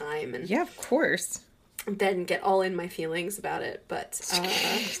chunk of time, and Yeah, of course. then get all in my feelings about it. But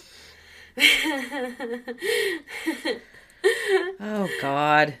Oh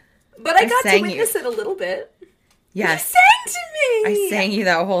God. but I got to witness it a little bit. Yes. You sang to me. I sang you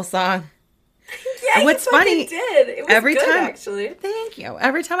that whole song. Yeah, And what's funny, did. It was every good, time, actually. Thank you.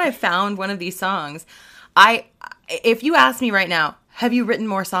 Every time I found one of these songs, if you asked me right now, have you written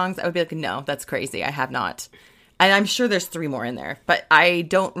more songs? I would be like, no, that's crazy. I have not. And I'm sure there's 3 more in there, but I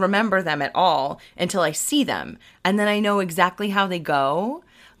don't remember them at all until I see them. And then I know exactly how they go.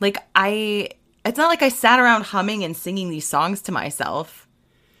 Like, it's not like I sat around humming and singing these songs to myself.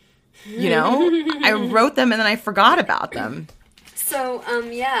 I wrote them and then I forgot about them. So,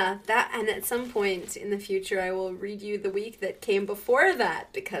 and at some point in the future, I will read you the week that came before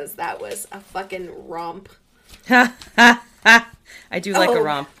that, because that was a fucking romp. I do like a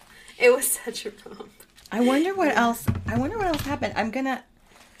romp. It was such a romp. I wonder what else happened.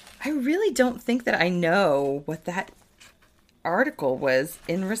 I really don't think that I know what that article was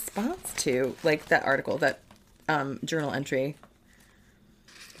in response to, like that article, that journal entry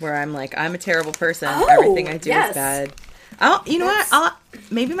where I'm like, I'm a terrible person. Everything I do is bad.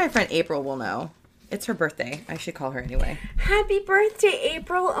 Maybe my friend April will know. It's her birthday. I should call her anyway. Happy birthday,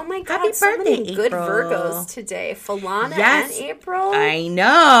 April. Oh my God. Happy so birthday, many good April. Virgos today. Falana and April. I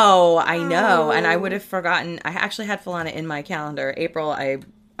know. And I would have forgotten. I actually had Falana in my calendar. April, I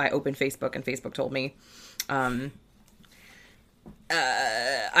opened Facebook and Facebook told me. I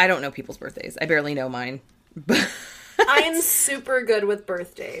don't know people's birthdays. I barely know mine. I am super good with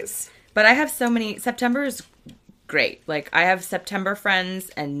birthdays. But I have so many. September is great. Like, I have September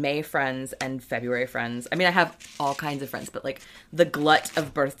friends and May friends and February friends. I mean, I have all kinds of friends, but like the glut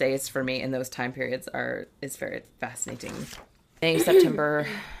of birthdays for me in those time periods is very fascinating. May, September,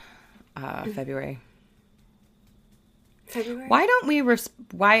 February. February? Why don't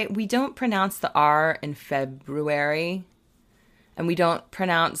we don't pronounce the R in February, and we don't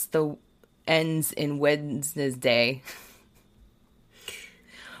pronounce the N's in Wednesday?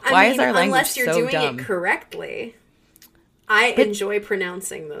 Why is our language unless you're so doing dumb? it correctly. I enjoy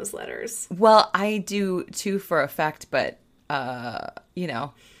pronouncing those letters. Well, I do too for effect, but For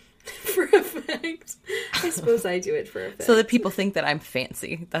effect. I suppose I do it for effect. so that people think that I'm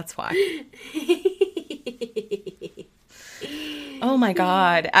fancy. That's why. Oh my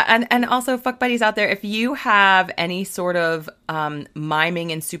God. And also, fuck buddies out there, if you have any sort of miming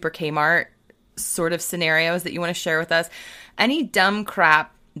in Super Kmart sort of scenarios that you want to share with us, any dumb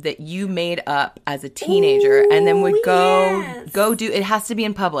crap that you made up as a teenager and then would go do, it has to be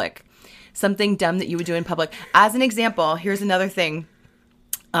in public. Something dumb that you would do in public. As an example, here's another thing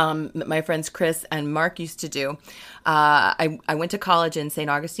my friends Chris and Mark used to do. I went to college in St.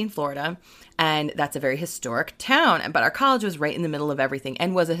 Augustine, Florida, and that's a very historic town. But our college was right in the middle of everything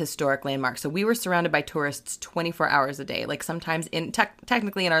and was a historic landmark. So we were surrounded by tourists 24 hours a day, like sometimes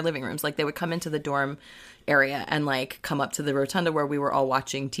technically in our living rooms. Like they would come into the dorm area and like come up to the rotunda where we were all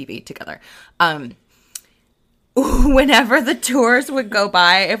watching TV together. Whenever the tours would go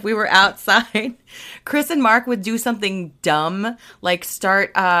by, if we were outside, Chris and Mark would do something dumb, like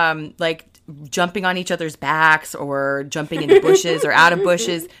start like jumping on each other's backs or jumping into bushes or out of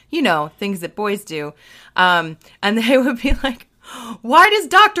bushes, you know, things that boys do. And they would be like, why does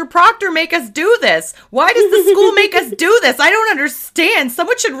Dr. Proctor make us do this? Why does the school make us do this? I don't understand.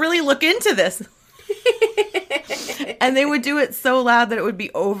 Someone should really look into this. And they would do it so loud that it would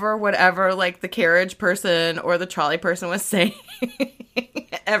be over whatever like the carriage person or the trolley person was saying.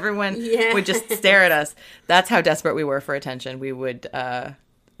 Everyone would just stare at us. That's how desperate we were for attention. We would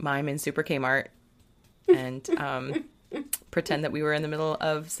mime in Super Kmart and pretend that we were in the middle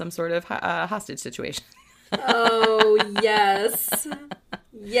of some sort of hostage situation. Oh, yes.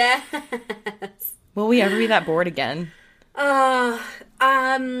 Yes. Will we ever be that bored again?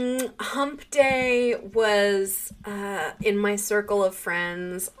 Hump Day was, in my circle of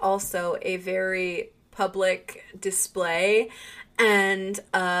friends, also a very public display, and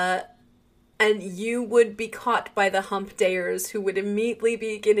you would be caught by the Hump Dayers who would immediately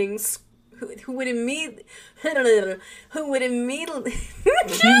be getting, who would immediately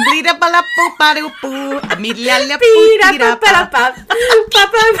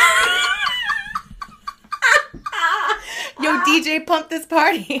Yo, DJ, pump this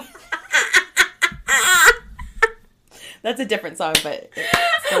party. That's a different song, but it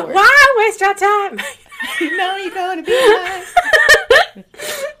still works. Why waste your time? You know you're going to be mine.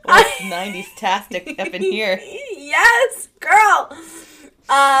 Well, 90s tastic up in here. Yes, girl.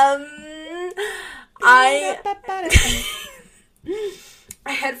 I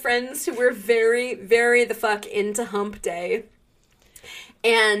had friends who were very, very the fuck into Hump Day.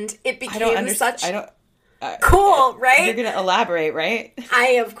 And it became cool, right? You're going to elaborate, right?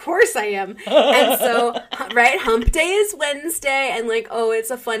 Of course I am. And so, right, Hump Day is Wednesday, and like, oh, it's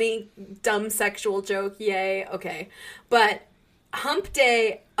a funny, dumb sexual joke, yay, okay. But Hump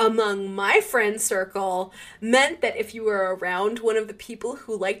Day among my friend circle meant that if you were around one of the people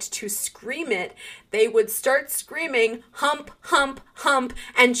who liked to scream it, they would start screaming, hump, hump, hump,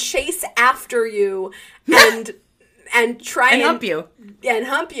 and chase after you, and try and hump you. And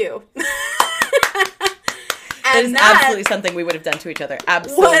hump you. That is absolutely something we would have done to each other.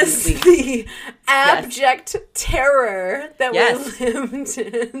 Absolutely. Was the abject terror that we lived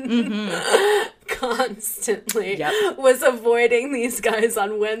in constantly. Yep. Was avoiding these guys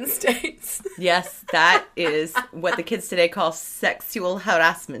on Wednesdays. Yes, that is what the kids today call sexual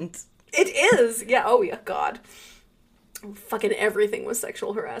harassment. It is. Yeah. Oh, yeah. God. Fucking everything was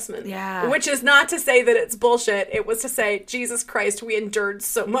sexual harassment. Yeah. Which is not to say that it's bullshit. It was to say, Jesus Christ, we endured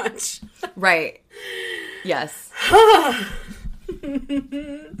so much. Right. Yes. Oh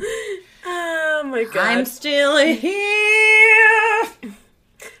my God. I'm still here.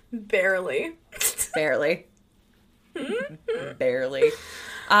 Barely. Barely. Barely.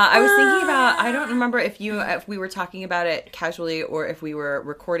 I was thinking about, I don't remember if we were talking about it casually or if we were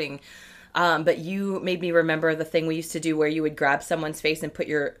recording, but you made me remember the thing we used to do where you would grab someone's face and put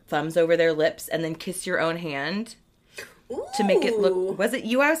your thumbs over their lips and then kiss your own hand. Ooh. To make it look... Was it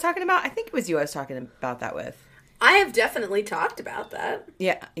you I was talking about? I think it was you I was talking about that with. I have definitely talked about that.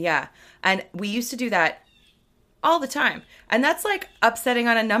 Yeah. And we used to do that all the time. And that's, like, upsetting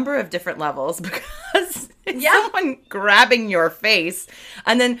on a number of different levels because it's someone grabbing your face.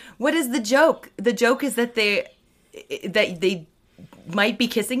 And then what is the joke? The joke is that they might be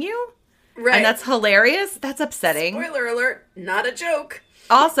kissing you? Right. And that's hilarious? That's upsetting. Spoiler alert, not a joke.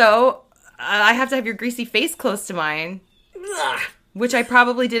 Also, I have to have your greasy face close to mine. Ugh. Which I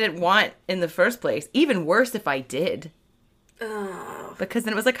probably didn't want in the first place. Even worse if I did. Oh. Because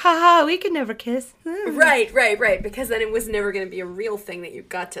then it was like, haha, we could never kiss. Right. Because then it was never going to be a real thing that you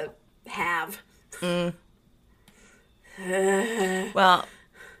got to have. Well,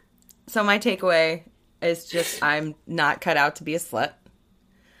 so my takeaway is just I'm not cut out to be a slut.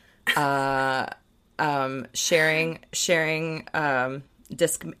 Sharing a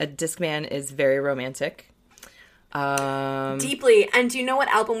Discman is very romantic. Deeply. And do you know what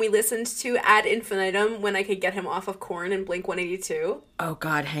album we listened to ad infinitum when I could get him off of Korn and Blink-182? Oh,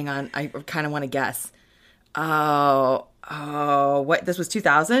 God, hang on. I kind of want to guess. Oh, what? This was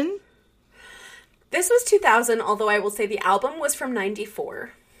 2000? This was 2000, although I will say the album was from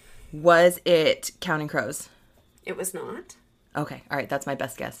 94. Was it Counting Crows? It was not. Okay, all right, that's my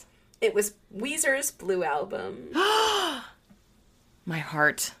best guess. It was Weezer's Blue Album. My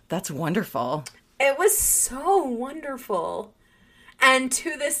heart. That's wonderful. It was so wonderful. And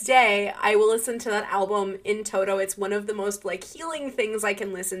to this day, I will listen to that album in toto. It's one of the most, like, healing things I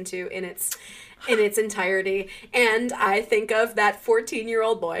can listen to in its entirety. And I think of that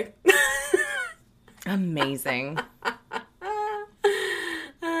 14-year-old boy. Amazing.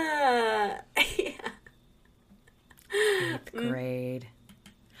 Yeah. 8th grade.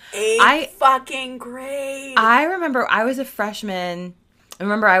 Fucking grade. I remember I was a freshman. I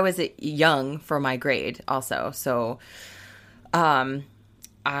remember I was young for my grade also. So, I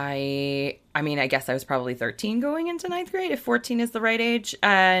mean, I guess I was probably 13 going into 9th grade, if 14 is the right age.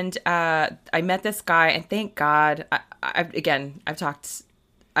 And I met this guy, and thank God, I've talked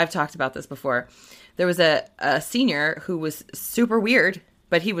about this before. There was a senior who was super weird,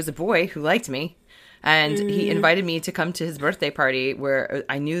 but he was a boy who liked me. And he invited me to come to his birthday party where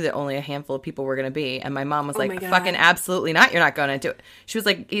I knew that only a handful of people were going to be. And my mom was like, fucking absolutely not. You're not going to do it. She was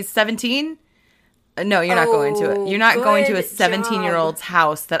like, he's 17? No, you're not going to it. You're not going to a 17-year-old's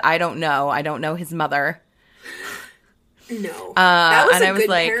house that I don't know. I don't know his mother. No. That was a good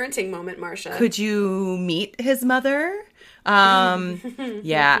parenting moment, Marcia. Could you meet his mother?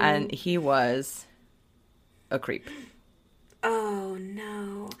 Yeah, and he was a creep. Oh,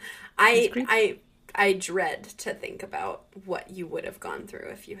 no. I dread to think about what you would have gone through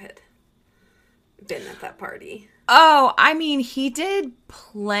if you had been at that party. Oh, I mean, he did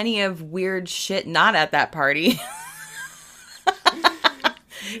plenty of weird shit not at that party.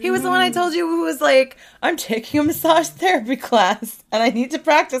 He was the one I told you who was like, I'm taking a massage therapy class and I need to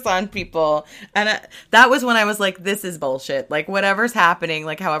practice on people. And that was when I was like, this is bullshit. Like, whatever's happening,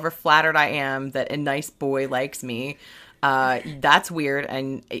 like, however flattered I am that a nice boy likes me, that's weird.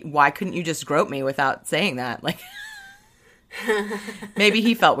 And why couldn't you just grope me without saying that? Like, maybe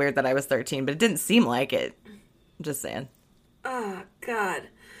he felt weird that I was 13, but it didn't seem like it. I'm just saying. Oh, God.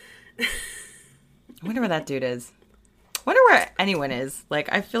 I wonder where that dude is. I wonder where anyone is.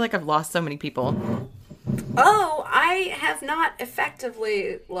 Like, I feel like I've lost so many people. Oh, I have not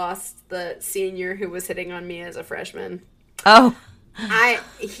effectively lost the senior who was hitting on me as a freshman. Oh.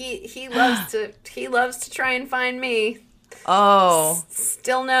 He loves to try and find me. Oh.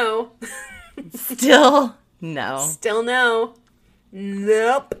 Still no. Still no. Still no.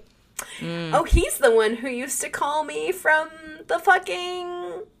 Nope. Oh, he's the one who used to call me from the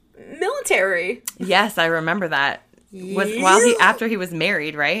fucking military. Yes, I remember that. After he was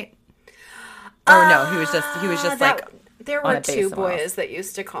married, right? Or no, he was just like there were two boys that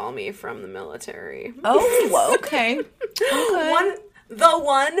used to call me from the military. Oh, okay. The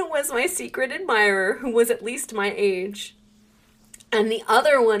one was my secret admirer who was at least my age. And the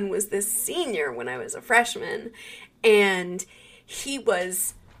other one was this senior when I was a freshman. And he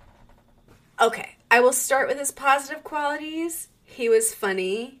was... Okay, I will start with his positive qualities. He was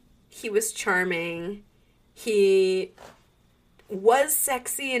funny. He was charming. He was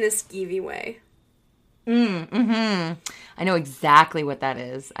sexy in a skeevy way. I know exactly what that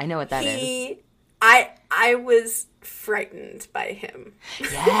is. I know what that is. I was frightened by him.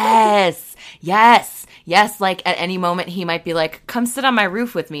 Yes. Like at any moment he might be like, come sit on my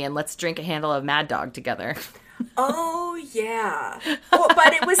roof with me and let's drink a handle of Mad Dog together. Oh, yeah. Well,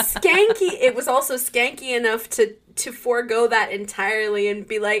 but it was skanky. It was also skanky enough to forego that entirely and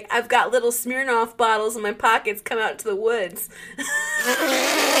be like, I've got little Smirnoff bottles in my pockets, come out to the woods.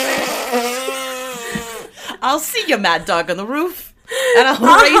 I'll see you, Mad Dog, on the roof. And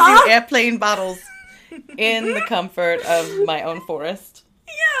I'll raise you airplane bottles in the comfort of my own forest.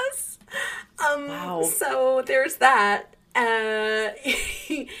 Yes. Wow. So there's that.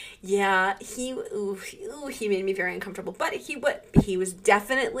 Yeah, he made me very uncomfortable, but he was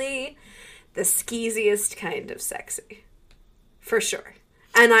definitely the skeeziest kind of sexy, for sure.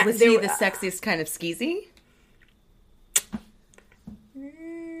 And was he the sexiest kind of skeezy?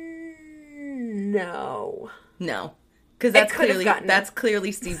 No, because that's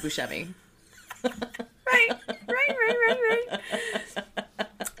clearly Steve Buscemi. Right.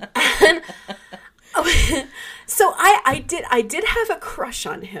 And, so I did have a crush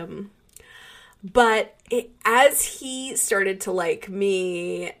on him, but as he started to like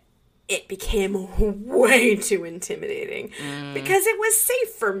me, it became way too intimidating because it was safe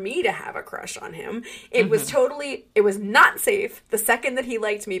for me to have a crush on him. It was it was not safe the second that he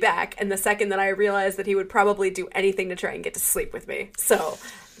liked me back and the second that I realized that he would probably do anything to try and get to sleep with me. So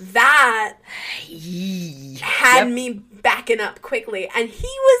that had me backing up quickly. And he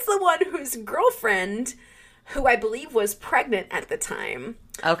was the one whose girlfriend, who I believe was pregnant at the time,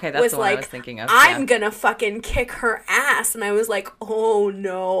 okay, that's the one I was thinking of. I'm gonna fucking kick her ass. And I was like, oh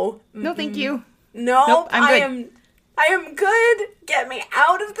no. No, thank you. No, nope, I am good. Get me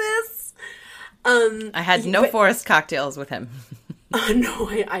out of this. I had no forest cocktails with him. No,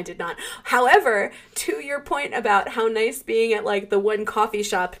 I did not. However, to your point about how nice being at like the one coffee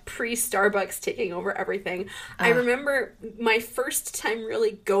shop pre-Starbucks taking over everything, I remember my first time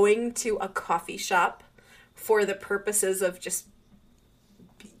really going to a coffee shop for the purposes of just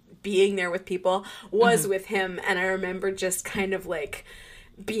being there with people was with him. And I remember just kind of like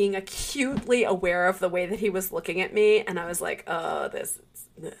being acutely aware of the way that he was looking at me. And I was like, oh, this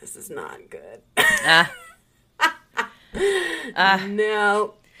is not good.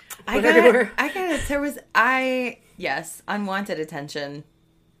 No. Yes, unwanted attention.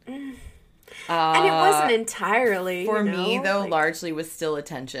 And it wasn't entirely. For me, though, largely was still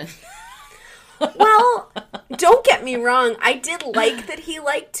attention. Well, don't get me wrong. I did like that he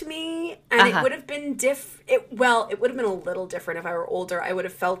liked me, and it would have been it would have been a little different if I were older. I would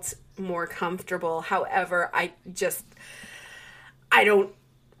have felt more comfortable. However, I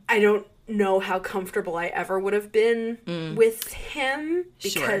don't know how comfortable I ever would have been with him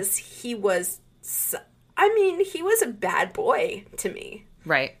because he was a bad boy to me.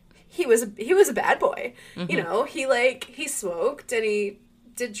 Right. He was a bad boy. You know, he smoked and he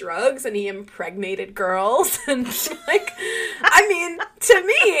did drugs and he impregnated girls and like, I mean, to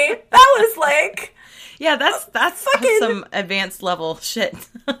me, that was like, yeah, that's fucking some advanced level shit.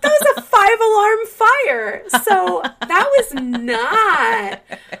 That was a 5-alarm fire. So that was not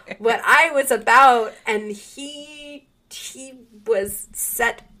what I was about. And he was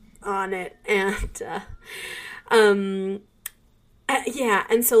set on it. And, yeah.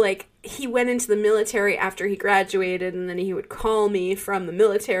 And so like he went into the military after he graduated, and then he would call me from the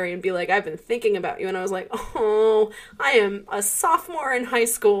military and be like, I've been thinking about you. And I was like, oh, I am a sophomore in high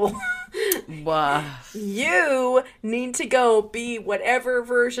school. Wow. You need to go be whatever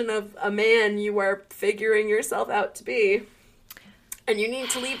version of a man you are figuring yourself out to be. And you need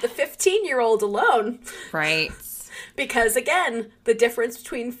to leave the 15-year-old alone. Right. Because, again, the difference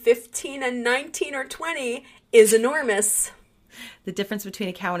between 15 and 19 or 20 is enormous. The difference between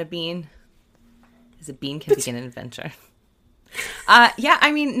a cow and a bean is a bean can begin an adventure. Yeah,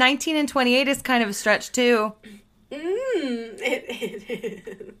 I mean, 19 and 28 is kind of a stretch, too. It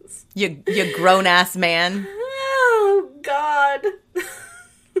is. You grown-ass man. Oh, God.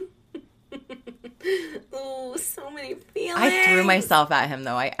 Ooh, so many feelings. I threw myself at him,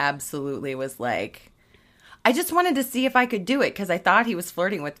 though. I absolutely was like... I just wanted to see if I could do it, because I thought he was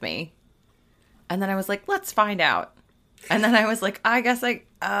flirting with me. And then I was like, let's find out. And then I was like, I guess I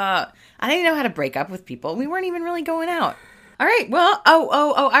didn't know how to break up with people. We weren't even really going out. All right. Well,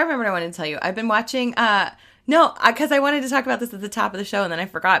 I remember what I wanted to tell you. I've been watching, because I wanted to talk about this at the top of the show and then I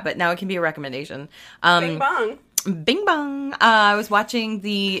forgot, but now it can be a recommendation. Bing bong. Bing bong. I was watching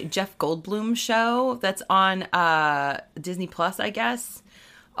the Jeff Goldblum show that's on Disney Plus, I guess.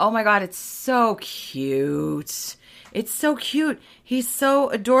 Oh my God, it's so cute. It's so cute. He's so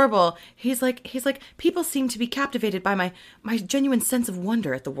adorable. He's like, people seem to be captivated by my genuine sense of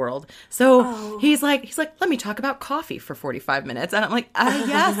wonder at the world. So he's like, let me talk about coffee for 45 minutes. And I'm like,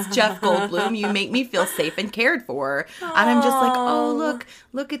 yes, Jeff Goldblum, you make me feel safe and cared for. And I'm just like, oh,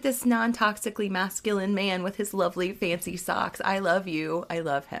 look at this non-toxically masculine man with his lovely fancy socks. I love you. I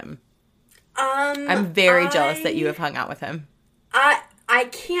love him. I'm very jealous that you have hung out with him. I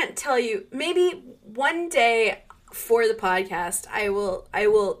can't tell you. Maybe one day for the podcast, I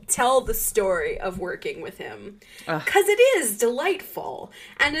will tell the story of working with him, because it is delightful.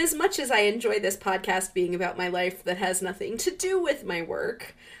 And as much as I enjoy this podcast being about my life that has nothing to do with my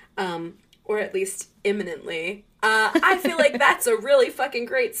work, or at least imminently, I feel like that's a really fucking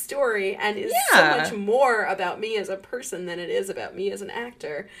great story and is so much more about me as a person than it is about me as an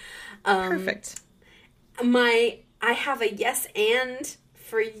actor. Perfect. I have a yes and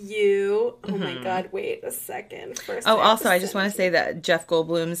for you. Oh my God, wait a second. First, also, I just want to say that Jeff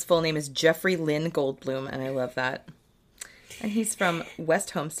Goldblum's full name is Jeffrey Lynn Goldblum, and I love that. And he's from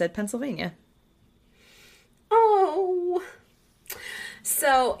West Homestead, Pennsylvania. Oh.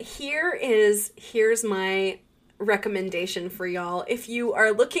 So here's my recommendation for y'all. If you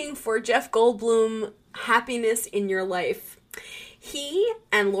are looking for Jeff Goldblum happiness in your life, He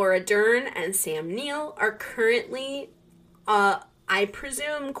and Laura Dern and Sam Neill are currently, I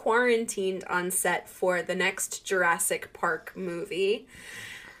presume, quarantined on set for the next Jurassic Park movie.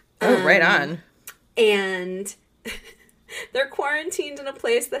 Oh, right on. And they're quarantined in a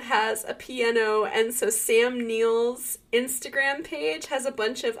place that has a piano, and so Sam Neill's Instagram page has a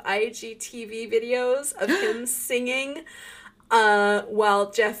bunch of IGTV videos of him singing while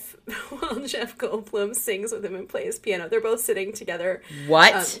Jeff Goldblum sings with him and plays piano. They're both sitting together.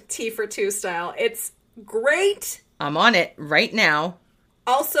 What? T for two style. It's great. I'm on it right now.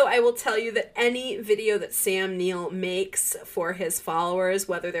 Also, I will tell you that any video that Sam Neill makes for his followers,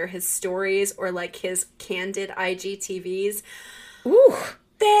 whether they're his stories or like his candid IGTVs, ooh,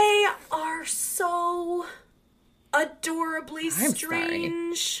 they are so adorably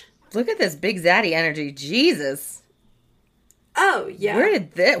strange. Look at this big zaddy energy. Jesus. Oh, yeah. Where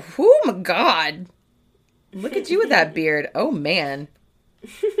did that... Oh, my God. Look at you with that beard. Oh, man.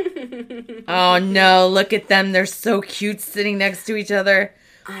 Oh, no. Look at them. They're so cute sitting next to each other.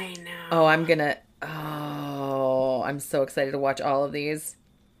 I know. Oh, I'm gonna... Oh, I'm so excited to watch all of these.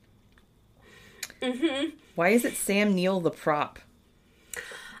 Mm-hmm. Why is it Sam Neill the prop?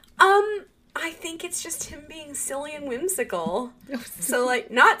 I think it's just him being silly and whimsical. So, like,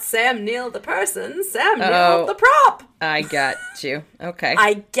 not Sam Neill the person, Sam Neill the prop. I got you. Okay.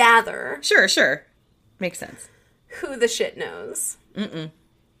 I gather. Sure. Makes sense. Who the shit knows?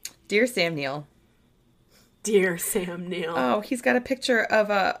 Dear Sam Neill. Dear Sam Neill. Oh, he's got a picture of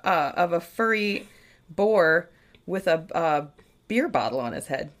a furry boar with a beer bottle on his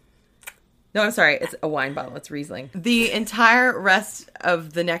head. No, I'm sorry. It's a wine bottle. It's Riesling. The entire rest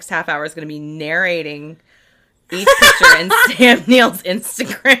of the next half hour is going to be narrating each picture in Sam Neill's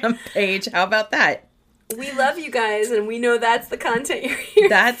Instagram page. How about that? We love you guys, and we know that's the content you're here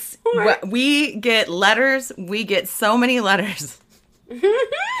That's for. What we get letters. We get so many letters.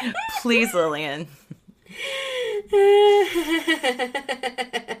 Please, Lillian.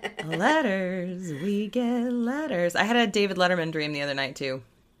 Letters. We get letters. I had a David Letterman dream the other night, too.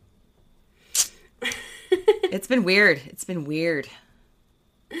 It's been weird.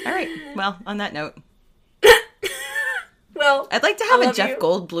 All right. Well, on that note. Well, I'd like to have a Jeff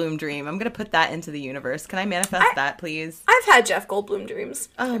Goldblum dream. I'm going to put that into the universe. Can I manifest that, please? I've had Jeff Goldblum dreams.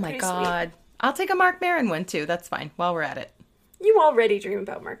 Oh, my God. Sweet. I'll take a Marc Maron one, too. That's fine. While we're at it. You already dream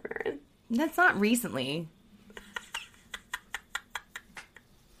about Marc Maron. That's not recently.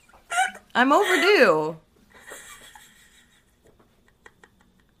 I'm overdue.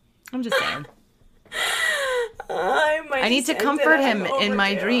 I'm just saying. I need to comfort him in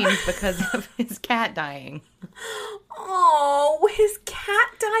my dreams because of his cat dying. Oh, his cat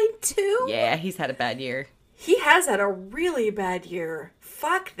died too? Yeah, he's had a bad year. He has had a really bad year.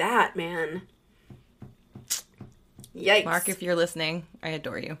 Fuck that, man. Yikes. Mark, if you're listening, I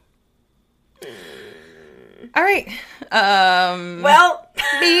adore you. All right. Well.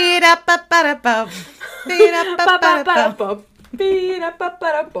 Beat up up up up. Beat up up up up. Beat up up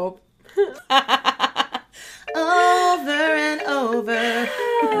up. Over and over.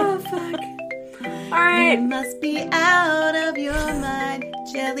 Oh, fuck. All right. You must be out of your mind,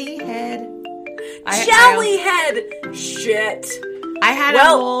 Jellyhead. Jellyhead. Shit. I had a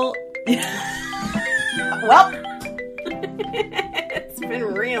whole... Well... It's been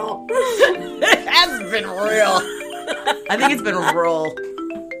real. It has been real. I think it's been real.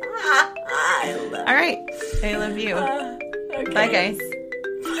 I love All right. I love you. Okay. Bye, guys.